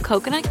tropical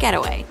coconut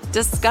getaway.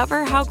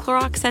 Discover how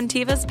Clorox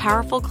Scentiva's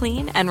powerful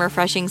clean and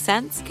refreshing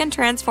scents can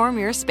transform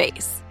your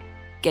space.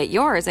 Get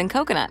yours in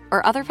coconut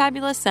or other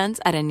fabulous scents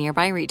at a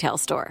nearby retail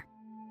store.